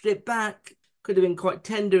stripped back, could have been quite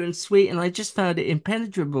tender and sweet, and I just found it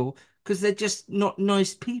impenetrable because they're just not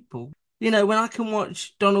nice people. You know, when I can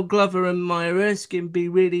watch Donald Glover and Maya Erskine be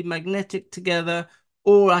really magnetic together,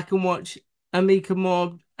 or I can watch Amika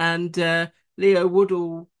Mobb and Leo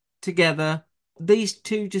Woodall together, these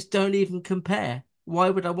two just don't even compare.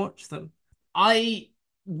 Why would I watch them? I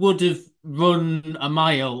would have run a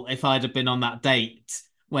mile if I'd have been on that date.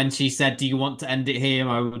 When she said, "Do you want to end it here?"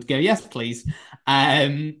 I would go, "Yes, please."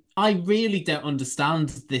 I really don't understand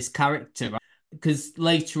this character because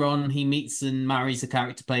later on he meets and marries a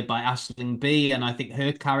character played by Aisling Bea, and I think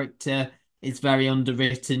her character is very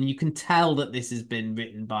underwritten. You can tell that this has been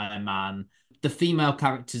written by a man. The female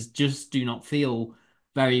characters just do not feel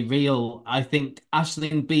very real. I think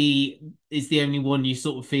Aisling Bea is the only one you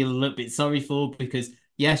sort of feel a little bit sorry for because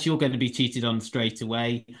yes, you're going to be cheated on straight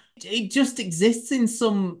away. It just exists in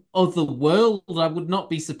some other world. I would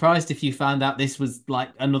not be surprised if you found out this was like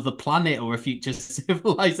another planet or a future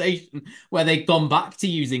civilization where they'd gone back to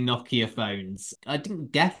using Nokia phones. I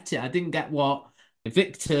didn't get it. I didn't get what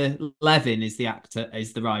Victor Levin is the actor,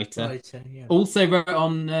 is the writer. Yeah. Also wrote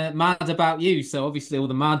on Mad About You, so obviously all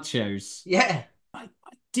the Mad shows. Yeah. I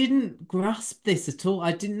didn't grasp this at all.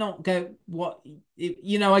 I did not go, what,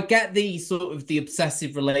 you know, I get the sort of the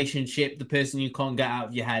obsessive relationship, the person you can't get out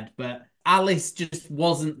of your head, but Alice just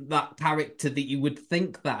wasn't that character that you would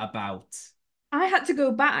think that about. I had to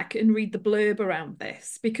go back and read the blurb around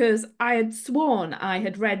this because I had sworn I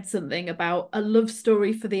had read something about a love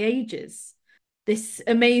story for the ages, this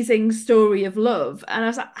amazing story of love. And I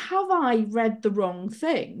was like, have I read the wrong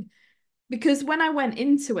thing? Because when I went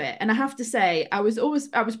into it, and I have to say, I was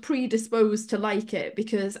predisposed to like it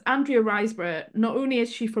because Andrea Riseborough, not only is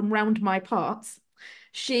she from round my parts,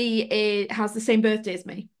 she has the same birthday as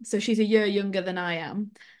me. So she's a year younger than I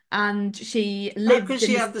am. And she lived. How could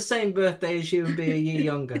she have the same birthday as you and be a year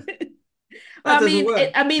younger? Well,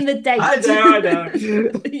 I mean the date. I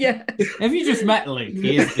know. Yeah. Have you just met Luke?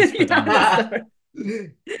 He is this Yeah,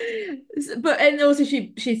 but and also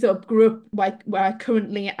she sort of grew up like where I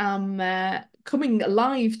currently am coming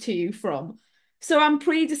alive to from. So I'm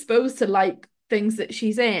predisposed to like things that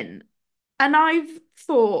she's in. And I've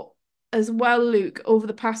thought as well, Luke, over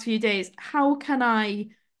the past few days, how can I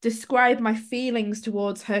describe my feelings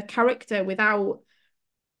towards her character without,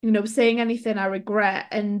 saying anything I regret?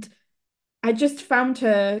 And I just found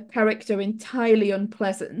her character entirely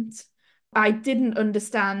unpleasant. I didn't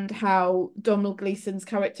understand how Donald Gleason's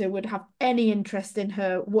character would have any interest in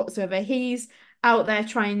her whatsoever. He's out there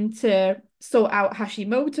trying to sort out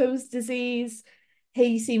Hashimoto's disease.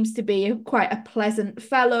 He seems to be quite a pleasant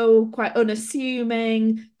fellow, quite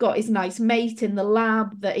unassuming, got his nice mate in the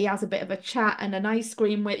lab that he has a bit of a chat and an ice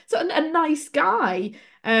cream with. So a nice guy,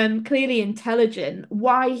 clearly intelligent.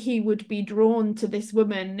 Why he would be drawn to this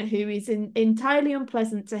woman who is entirely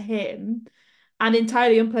unpleasant to him and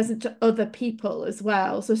entirely unpleasant to other people as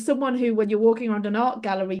well. So someone who, when you're walking around an art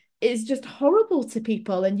gallery, is just horrible to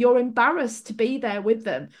people and you're embarrassed to be there with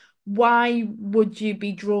them. why would you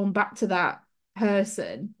be drawn back to that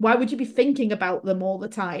person? Why would you be thinking about them all the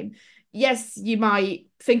time? Yes, you might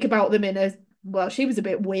think about them in a, well, she was a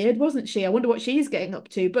bit weird, wasn't she? I wonder what she's getting up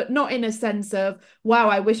to, but not in a sense of, wow,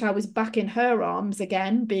 I wish I was back in her arms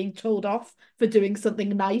again, being told off for doing something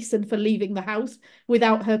nice and for leaving the house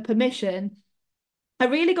without her permission. I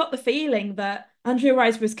really got the feeling that Andrea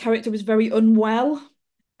Riseborough's character was very unwell.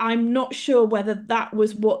 I'm not sure whether that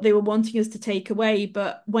was what they were wanting us to take away,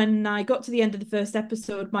 but when I got to the end of the first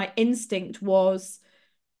episode, my instinct was,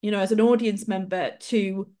 as an audience member,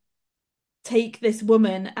 to take this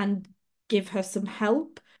woman and give her some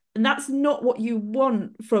help. And that's not what you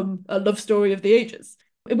want from a love story of the ages,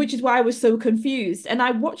 which is why I was so confused. And I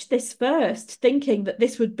watched this first thinking that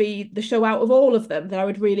this would be the show out of all of them that I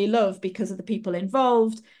would really love because of the people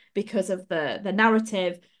involved, because of the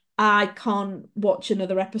narrative. I can't watch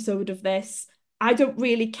another episode of this. I don't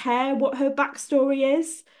really care what her backstory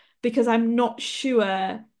is because I'm not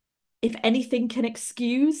sure if anything can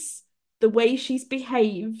excuse the way she's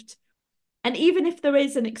behaved. And even if there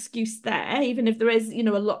is an excuse there, even if there is, a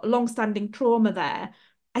long-standing trauma there,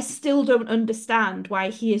 I still don't understand why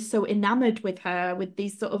he is so enamored with her with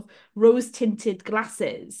these sort of rose-tinted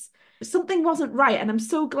glasses. Something wasn't right, and I'm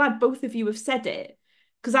so glad both of you have said it,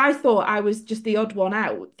 because I thought I was just the odd one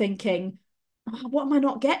out, thinking, oh, what am I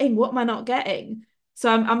not getting? What am I not getting? So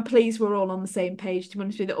I'm pleased we're all on the same page, to be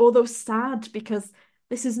honest with you, although sad, because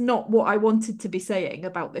this is not what I wanted to be saying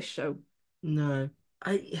about this show. No,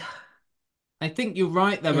 I think you're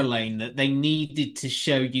right there, Yeah. Elaine, that they needed to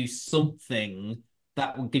show you something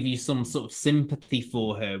that would give you some sort of sympathy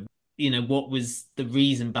for her. What was the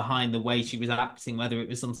reason behind the way she was acting, whether it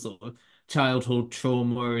was some sort of childhood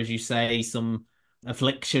trauma, or as you say, some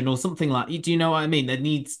affliction or something like. Do you know what I mean? There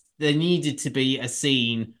needed to be a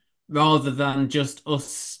scene rather than just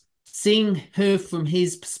us seeing her from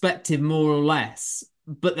his perspective, more or less.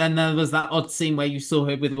 But then there was that odd scene where you saw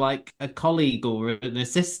her with like a colleague or an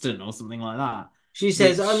assistant or something like that. She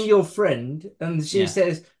says, Which- I'm your friend. And she Yeah.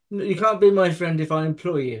 says, "No, you can't be my friend if I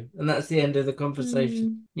employ you." And that's the end of the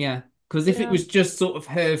conversation. Yeah, because if it Yeah. was just sort of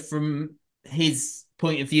her from his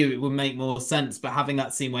point of view, it would make more sense. But having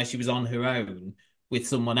that scene where she was on her own with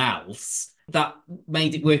someone else, that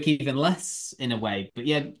made it work even less in a way. But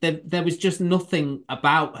yeah, there was just nothing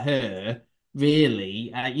about her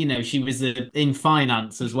really. She was in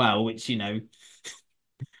finance as well, which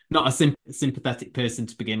not a sympathetic person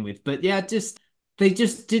to begin with. But yeah, they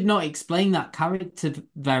just did not explain that character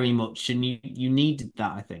very much, and you needed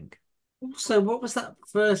that, I think. Also, what was that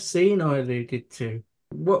first scene I alluded to?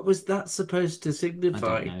 What was that supposed to I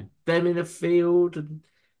signify? don't know. Them in a field, and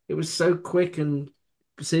it was so quick and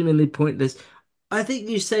seemingly pointless. I think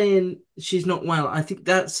you saying she's not well, I think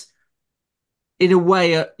that's in a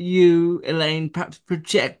way you, Elaine, perhaps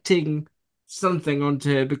projecting something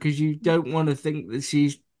onto her because you don't want to think that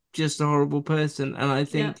she's just a horrible person. And I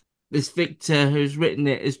think this Victor who's written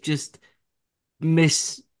it has just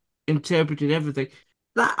misinterpreted everything.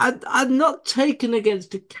 That I'm not taken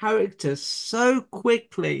against a character so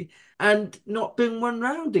quickly and not been one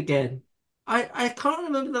round again. I can't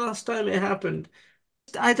remember the last time it happened.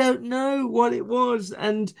 I don't know what it was.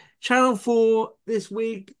 And Channel 4 this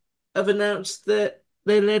week have announced that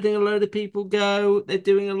they're letting a load of people go. They're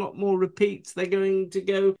doing a lot more repeats. They're going to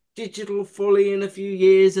go digital fully in a few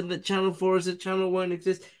years, and that Channel 4 as a channel won't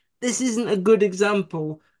exist. This isn't a good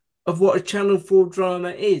example of what a Channel 4 drama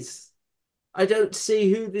is. I don't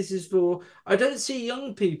see who this is for. I don't see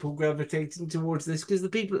young people gravitating towards this because the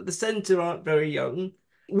people at the centre aren't very young.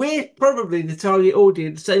 We're probably the target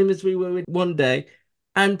audience, same as we were with One Day,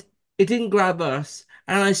 and it didn't grab us.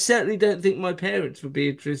 And I certainly don't think my parents would be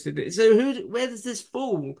interested in it. So where does this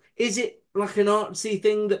fall? Is it like an artsy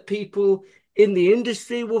thing that people in the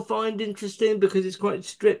industry will find interesting because it's quite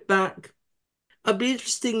stripped back? I'd be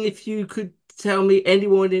interesting if you could tell me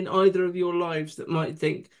anyone in either of your lives that might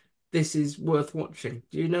think this is worth watching.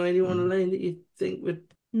 Do you know anyone, Elaine, that you think would?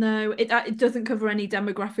 No, it doesn't cover any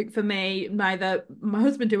demographic for me. Neither my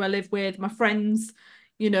husband, who I live with, my friends,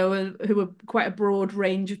 who are quite a broad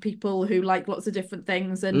range of people who like lots of different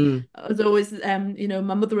things. And as always, my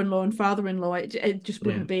mother-in-law and father-in-law, it just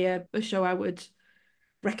wouldn't be a show I would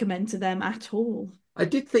recommend to them at all. I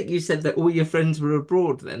did think you said that all your friends were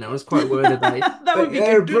abroad then. I was quite worried about it. That would be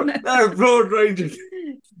good, wouldn't it? They're a broad range of...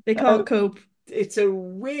 They can't cope. It's a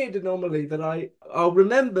weird anomaly that I'll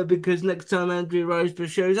remember because next time Andrea Riseborough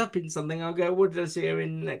shows up in something, I'll go, what did I see her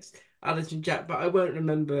in next Alice and Jack? But I won't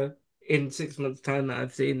remember in 6 months' time that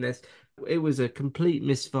I've seen this. It was a complete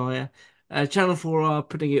misfire. Channel 4 are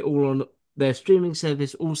putting it all on their streaming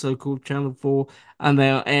service, also called Channel 4, and they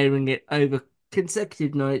are airing it over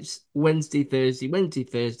consecutive nights, Wednesday,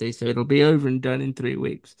 Thursday, so it'll be over and done in 3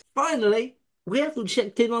 weeks. Finally, we haven't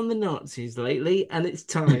checked in on the Nazis lately, and it's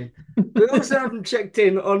time. We also haven't checked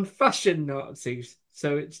in on fashion Nazis,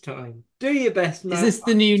 so it's time. Do your best, Matt. Is this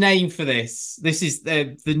the new name for this? This is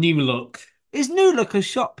the new look. Is New Look a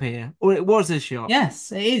shop here? Or it was a shop?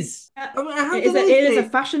 Yes, it is. It is a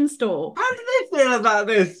fashion store. How do they feel about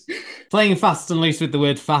this? Playing fast and loose with the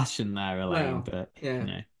word fashion there, Elaine, Well, but yeah. you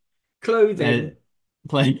know. Clothing.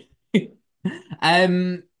 Playing.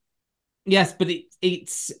 Yes, but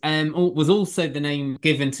it's was also the name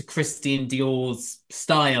given to Christian Dior's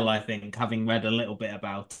style, I think, having read a little bit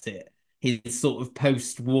about it. His sort of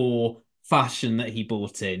post-war fashion that he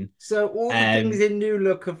brought in. So all the things in New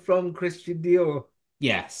Look are from Christian Dior.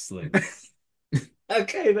 Yes, Luke.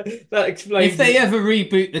 Okay, that explains. If they it. ever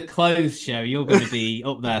reboot the clothes show, you're going to be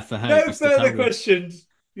up there for No host. further questions,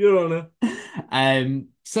 Your Honour.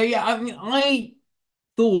 So yeah, I mean, I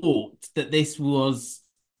thought that this was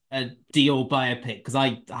a Dior biopic because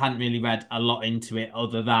I hadn't really read a lot into it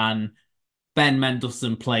other than Ben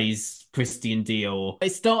Mendelsohn plays Christian Dior.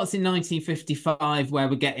 It starts in 1955 where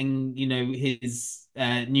we're getting, his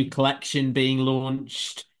new collection being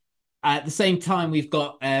launched. At the same time, we've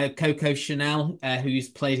got Coco Chanel, who's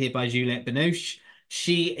played here by Juliette Binoche.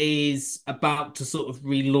 She is about to sort of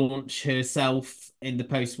relaunch herself in the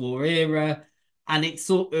post-war era, and it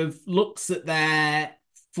sort of looks at their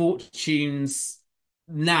fortunes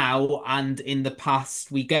now and in the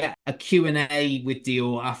past. We get a Q&A with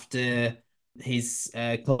Dior after his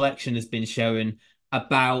collection has been shown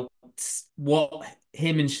about what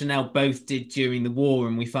him and Chanel both did during the war,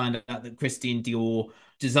 and we find out that Christian Dior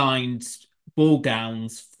designed ball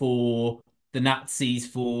gowns for the Nazis,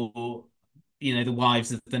 for the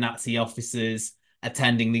wives of the Nazi officers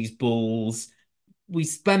attending these balls. We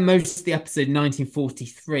spend most of the episode in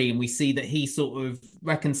 1943, and we see that he sort of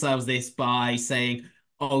reconciles this by saying,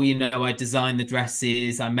 oh, I design the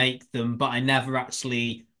dresses, I make them, but I never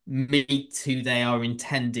actually meet who they are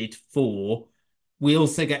intended for. We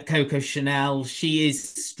also get Coco Chanel. She is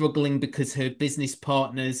struggling because her business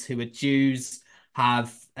partners, who are Jews,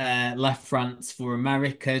 have left France for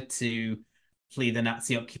America to flee the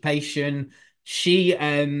Nazi occupation. She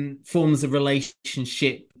forms a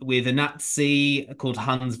relationship with a Nazi called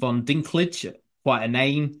Hans von Dinklage, quite a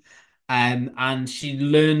name. And she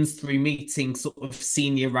learns through meeting sort of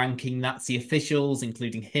senior ranking Nazi officials,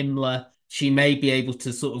 including Himmler. She may be able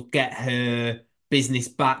to sort of get her business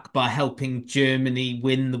back by helping Germany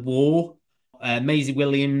win the war. Maisie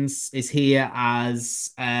Williams is here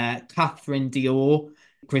as Catherine Dior,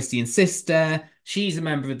 Christian's sister. She's a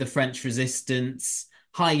member of the French resistance,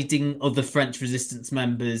 hiding other French resistance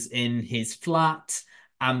members in his flat.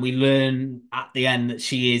 And we learn at the end that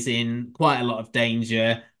she is in quite a lot of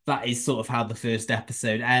danger. That is sort of how the first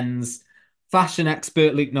episode ends. Fashion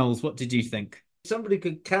expert Luke Knowles, what did you think? Somebody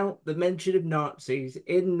could count the mention of Nazis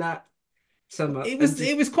in that summer. It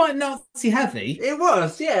was quite Nazi heavy. It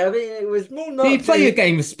was, yeah. I mean, it was more Nazi. Did you play a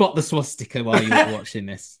game of Spot the Swastika while you were watching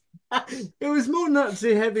this? It was more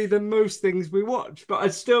Nazi heavy than most things we watched, but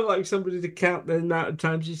I'd still like somebody to count the amount of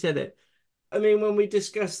times you said it. I mean, when we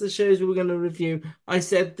discussed the shows we were going to review, I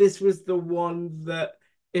said this was the one that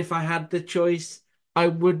if I had the choice, I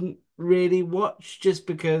wouldn't really watch, just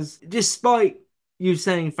because, despite you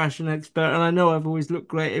saying fashion expert, and I know I've always looked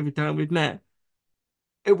great every time we've met,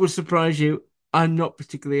 it will surprise you, I'm not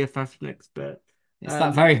particularly a fashion expert. It's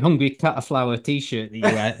that very Hungry Caterflower t-shirt that you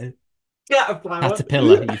wear.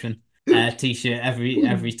 Caterpillar even. T-shirt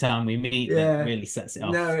every time we meet that really sets it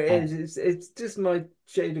off. No, it is. It's just my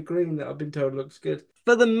shade of green that I've been told looks good.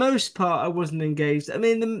 For the most part, I wasn't engaged. I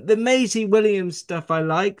mean, the Maisie Williams stuff I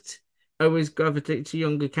liked. I always gravitate to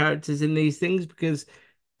younger characters in these things because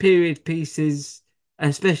period pieces,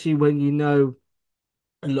 especially when you know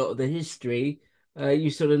a lot of the history,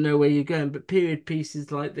 you sort of know where you're going. But period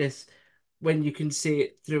pieces like this, when you can see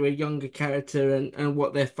it through a younger character and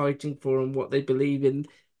what they're fighting for and what they believe in,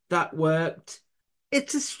 that worked.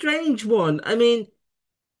 It's a strange one. I mean,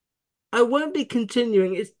 I won't be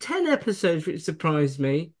continuing. It's 10 episodes, which surprised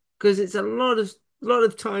me because it's a lot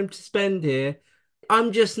of time to spend here.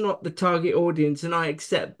 I'm just not the target audience, and I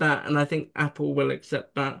accept that, and I think Apple will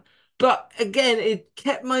accept that. But again, it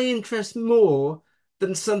kept my interest more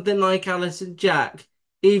than something like Alice and Jack,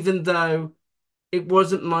 even though it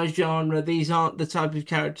wasn't my genre. These aren't the type of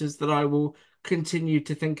characters that I will continue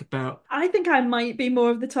to think about. I think I might be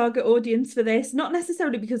more of the target audience for this, not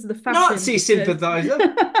necessarily because of the fashion. Nazi sympathizer.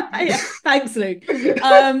 Yeah, thanks, Luke.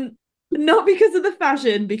 Not because of the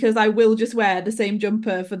fashion, because I will just wear the same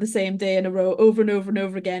jumper for the same day in a row over and over and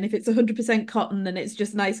over again if it's 100% cotton and it's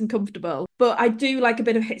just nice and comfortable. But I do like a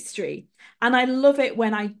bit of history. And I love it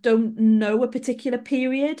when I don't know a particular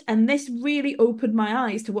period. And this really opened my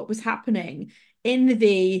eyes to what was happening in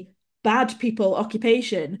the bad people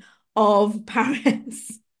occupation of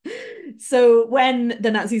Paris. So when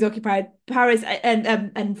the Nazis occupied Paris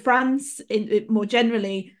and France more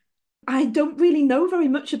generally, I don't really know very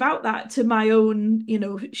much about that to my own,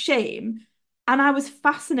 shame. And I was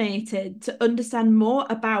fascinated to understand more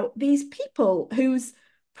about these people whose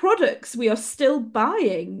products we are still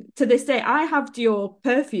buying to this day. I have Dior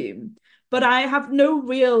perfume, but I have no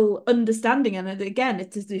real understanding. And again,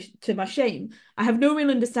 it is to my shame. I have no real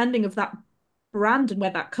understanding of that brand and where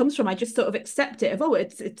that comes from. I just sort of accept it of, oh,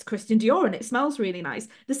 it's Christian Dior and it smells really nice.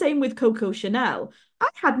 The same with Coco Chanel. I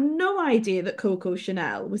had no idea that Coco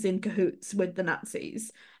Chanel was in cahoots with the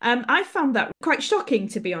Nazis. I found that quite shocking,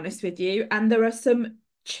 to be honest with you. And there are some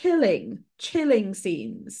chilling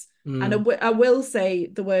scenes. And I will say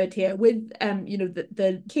the word here with,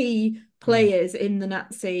 the key players in the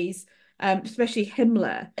Nazis, especially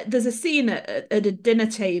Himmler. There's a scene at a dinner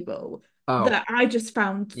table that I just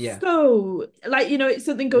found so, like,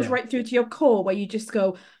 something goes right through to your core where you just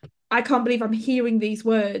go, I can't believe I'm hearing these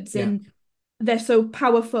words and they're so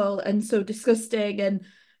powerful and so disgusting, and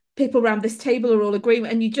people around this table are all agreeing,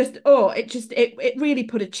 and it really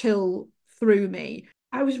put a chill through me.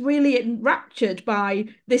 I was really enraptured by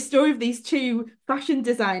this story of these two fashion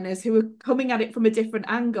designers who were coming at it from a different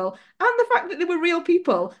angle, and the fact that they were real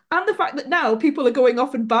people, and the fact that now people are going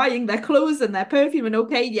off and buying their clothes and their perfume, and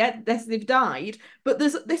okay, yes, they've died, but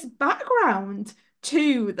there's this background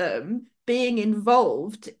to them being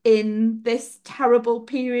involved in this terrible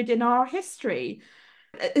period in our history.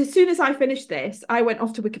 As soon as I finished this, I went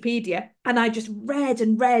off to Wikipedia and I just read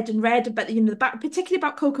and read and read about, particularly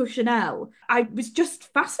about Coco Chanel. I was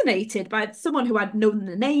just fascinated by someone who had known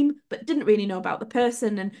the name but didn't really know about the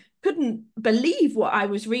person and couldn't believe what I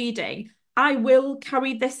was reading. I will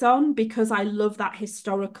carry this on because I love that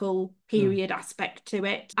historical period aspect to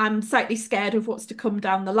it. I'm slightly scared of what's to come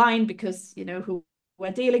down the line because, who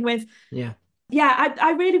we're dealing with.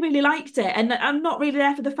 I really, really liked it. And I'm not really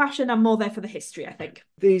there for the fashion. I'm more there for the history, I think.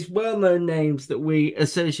 These well-known names that we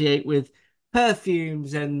associate with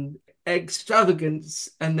perfumes and extravagance,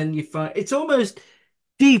 and then you find it's almost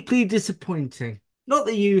deeply disappointing. Not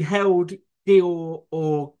that you held Dior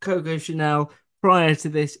or Coco Chanel prior to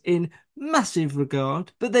this in massive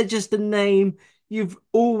regard, but they're just a name you've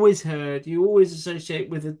always heard, you always associate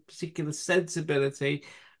with a particular sensibility,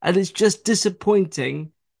 and it's just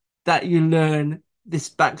disappointing that you learn this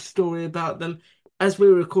backstory about them. As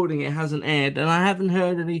we're recording, it hasn't aired, and I haven't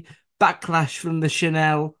heard any backlash from the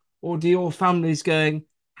Chanel or Dior families going,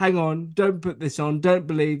 hang on, don't put this on, don't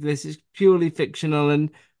believe this, it's purely fictional,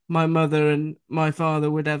 and my mother and my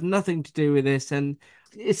father would have nothing to do with this. And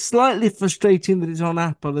it's slightly frustrating that it's on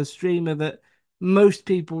Apple, a streamer that most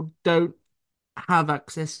people don't have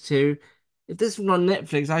access to. If this was on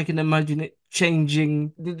Netflix, I can imagine it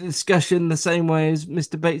changing the discussion the same way as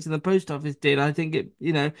Mr. Bates in the post office did. I think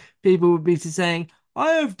people would be saying, I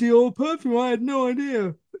have Dior perfume, I had no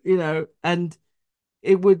idea, and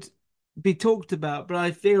it would be talked about. But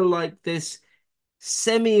I feel like this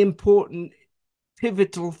semi-important,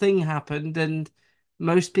 pivotal thing happened, and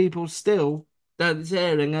most people still, that it's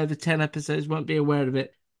airing over 10 episodes, won't be aware of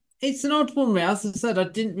it. It's an odd one, as I said. I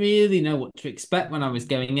didn't really know what to expect when I was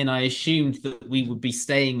going in. I assumed that we would be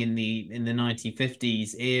staying in the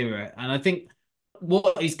 1950s era, and I think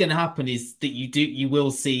what is going to happen is that you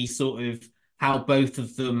will see sort of how both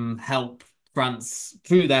of them help France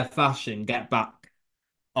through their fashion get back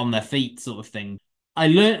on their feet, sort of thing. I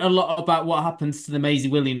learned a lot about what happens to the Maisie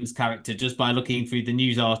Williams character just by looking through the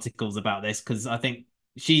news articles about this, because I think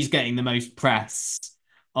she's getting the most press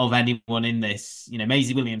of anyone in this.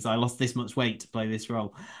 Maisie Williams, I lost this much weight to play this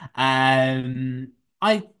role.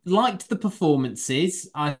 I liked the performances.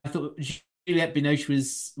 I thought Juliette Binoche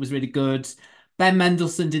was really good. Ben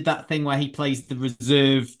Mendelsohn did that thing where he plays the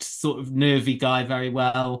reserved, sort of nervy guy very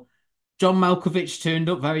well. John Malkovich turned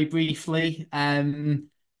up very briefly.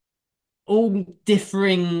 All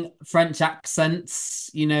differing French accents.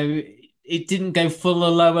 It didn't go full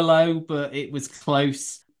low, but it was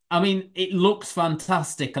close. I mean, it looks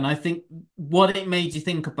fantastic. And I think what it made you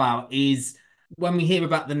think about is when we hear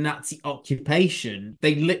about the Nazi occupation,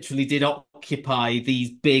 they literally did occupy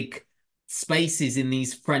these big spaces in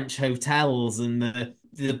these French hotels and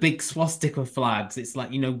the big swastika flags. It's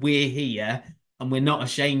like, we're here and we're not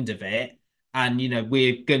ashamed of it. And,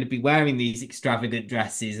 we're going to be wearing these extravagant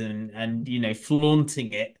dresses and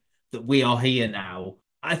flaunting it that We Are Here Now.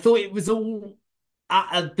 I thought it was all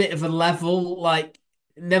at a bit of a level, like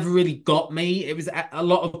never really got me. It was a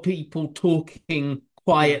lot of people talking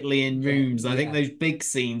quietly in rooms. I think those big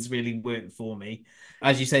scenes really worked for me.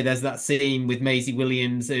 As you say, there's that scene with Maisie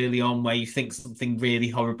Williams early on where you think something really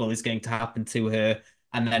horrible is going to happen to her,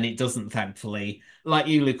 and then it doesn't, thankfully. Like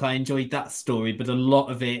you, Luke, I enjoyed that story, but a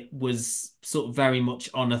lot of it was sort of very much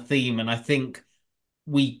on a theme. And I think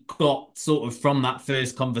we got sort of from that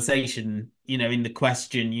first conversation, in the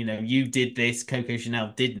question, you did this, Coco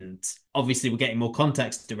Chanel didn't. Obviously, we're getting more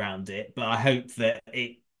context around it, but I hope that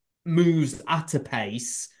it moves at a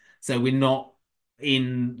pace so we're not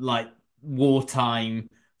in like wartime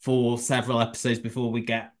for several episodes before we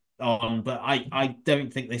get on. But I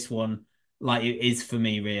don't think this one, like, it is for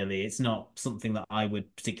me, really. It's not something that I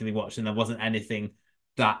would particularly watch, and there wasn't anything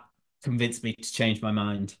that convinced me to change my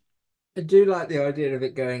mind. I do like the idea of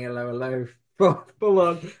it going hello, full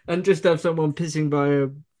on, and just have someone pissing by a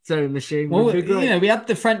sewing machine. Well, would be great. we had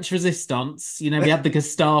the French Resistance, we had the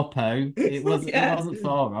Gestapo. It wasn't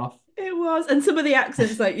far off. It was, and some of the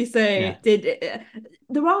accents, like you say,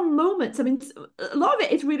 there are moments. I mean, a lot of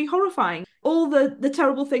it is really horrifying. All the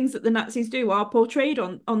terrible things that the Nazis do are portrayed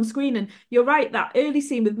on screen. And you're right, that early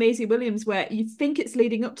scene with Maisie Williams where you think it's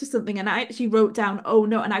leading up to something, and I actually wrote down, oh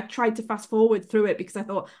no, and I tried to fast forward through it because I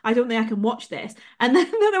thought, I don't think I can watch this. And then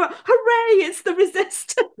I went, hooray, it's the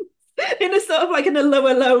Resistance. In a sort of like in a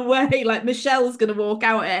low way, like Michelle's going to walk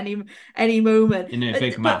out at any moment. In a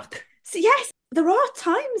Big Mac. So yes, there are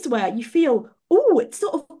times where you feel, oh, it's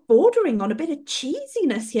sort of bordering on a bit of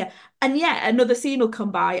cheesiness here. And yet another scene will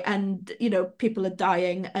come by and, people are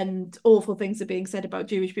dying and awful things are being said about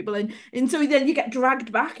Jewish people. And so then you get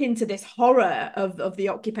dragged back into this horror of the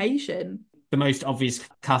occupation. The most obvious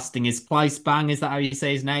casting is Klaus Bang, is that how you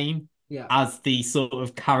say his name? Yeah. As the sort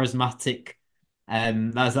of charismatic,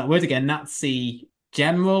 there's that word again, Nazi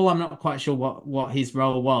general. I'm not quite sure what his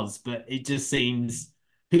role was, but it just seems,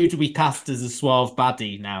 who do we cast as a suave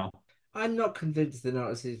baddie now? I'm not convinced the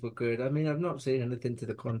Nazis were good. I mean, I've not seen anything to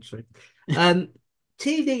the contrary.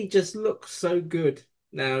 TV just looks so good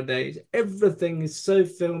nowadays. Everything is so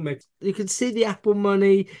filmic. You could see the Apple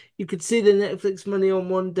money, you could see the Netflix money on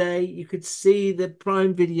one day, you could see the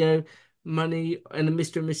Prime Video money and the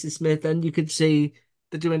Mr. and Mrs. Smith, and you could see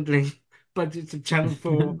the dwindling budgets of Channel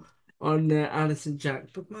 4 on Alice and Jack.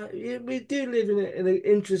 But we do live in an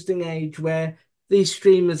interesting age where these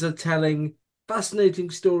streamers are telling fascinating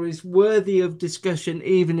stories worthy of discussion,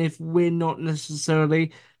 even if we're not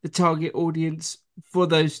necessarily the target audience for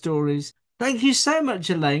those stories. Thank you so much,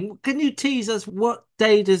 Elaine. Can you tease us, what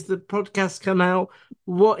day does the podcast come out?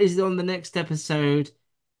 What is on the next episode?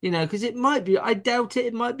 Because it might be, I doubt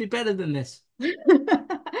it might be better than this.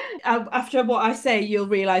 After what I say, you'll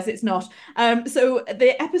realise it's not. So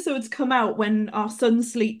the episodes come out when our son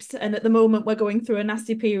sleeps, and at the moment we're going through a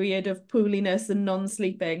nasty period of pooliness and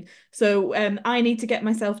non-sleeping. So I need to get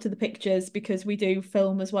myself to the pictures because we do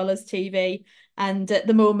film as well as TV. And at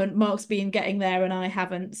the moment, Mark's been getting there and I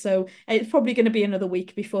haven't. So it's probably going to be another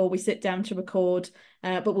week before we sit down to record.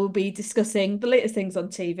 But we'll be discussing the latest things on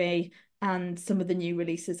TV and some of the new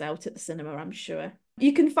releases out at the cinema, I'm sure.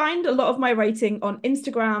 You can find a lot of my writing on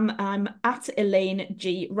Instagram. I'm at Elaine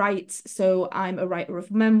G Writes. So I'm a writer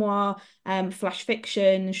of memoir, flash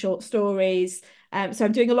fiction, short stories. So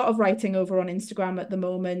I'm doing a lot of writing over on Instagram at the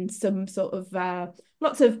moment. Some sort of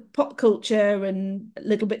lots of pop culture and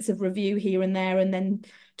little bits of review here and there. And then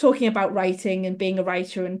talking about writing and being a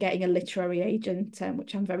writer and getting a literary agent,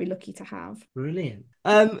 which I'm very lucky to have. Brilliant.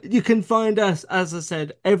 You can find us, as I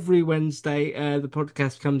said, every Wednesday. The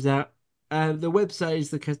podcast comes out. The website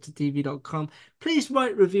is thecustardtv.com. Please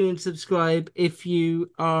write, review, and subscribe if you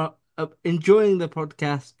are enjoying the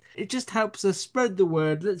podcast. It just helps us spread the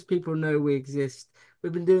word, lets people know we exist.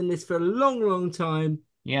 We've been doing this for a long time.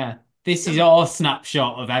 Yeah, this is our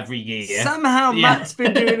snapshot of every year. Somehow Matt's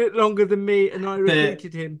been doing it longer than me, and I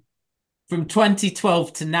recruited him. From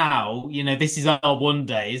 2012 to now, this is our one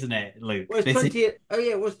day, isn't it, Luke? Well,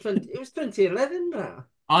 it was 2011 now.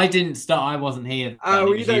 I didn't start. I wasn't here.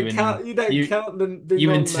 Oh, you don't count. You don't count the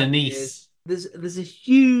you and Denise. There's a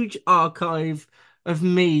huge archive of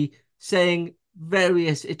me saying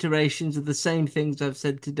various iterations of the same things I've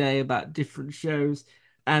said today about different shows,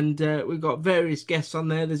 and we've got various guests on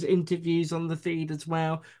there. There's interviews on the feed as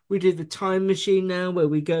well. We do the time machine now, where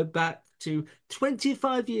we go back to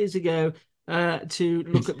 25 years ago to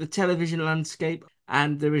look at the television landscape.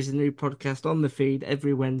 and there is a new podcast on the feed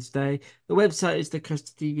every Wednesday. The website is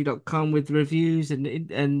thecustardtv.com with reviews and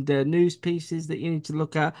news pieces that you need to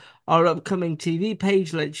look at. Our upcoming TV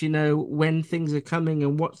page lets you know when things are coming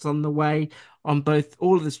and what's on the way on both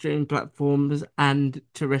all of the streaming platforms and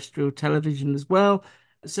terrestrial television as well.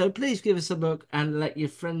 So please give us a look and let your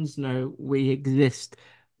friends know we exist.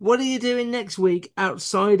 What are you doing next week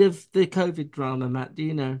outside of the COVID drama, Matt? Do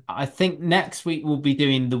you know? I think next week we'll be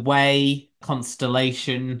doing The Way,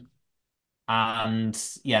 Constellation, and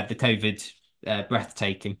the COVID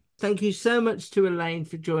Breathtaking. Thank you so much to Elaine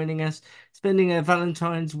for joining us, spending a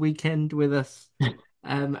Valentine's weekend with us.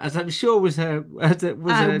 As I'm sure was her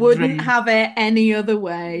I wouldn't dream. have it any other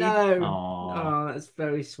way. No. Aww. Oh, that's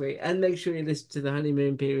very sweet. And make sure you listen to the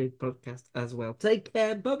Honeymoon Period podcast as well. Take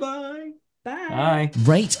care. Bye-bye. Bye.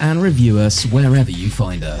 Rate and review us wherever you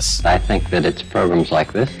find us. I think that it's programs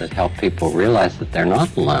like this that help people realize that they're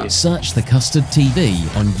not alone. Search The Custard TV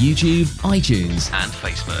on YouTube, iTunes, and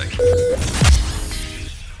Facebook.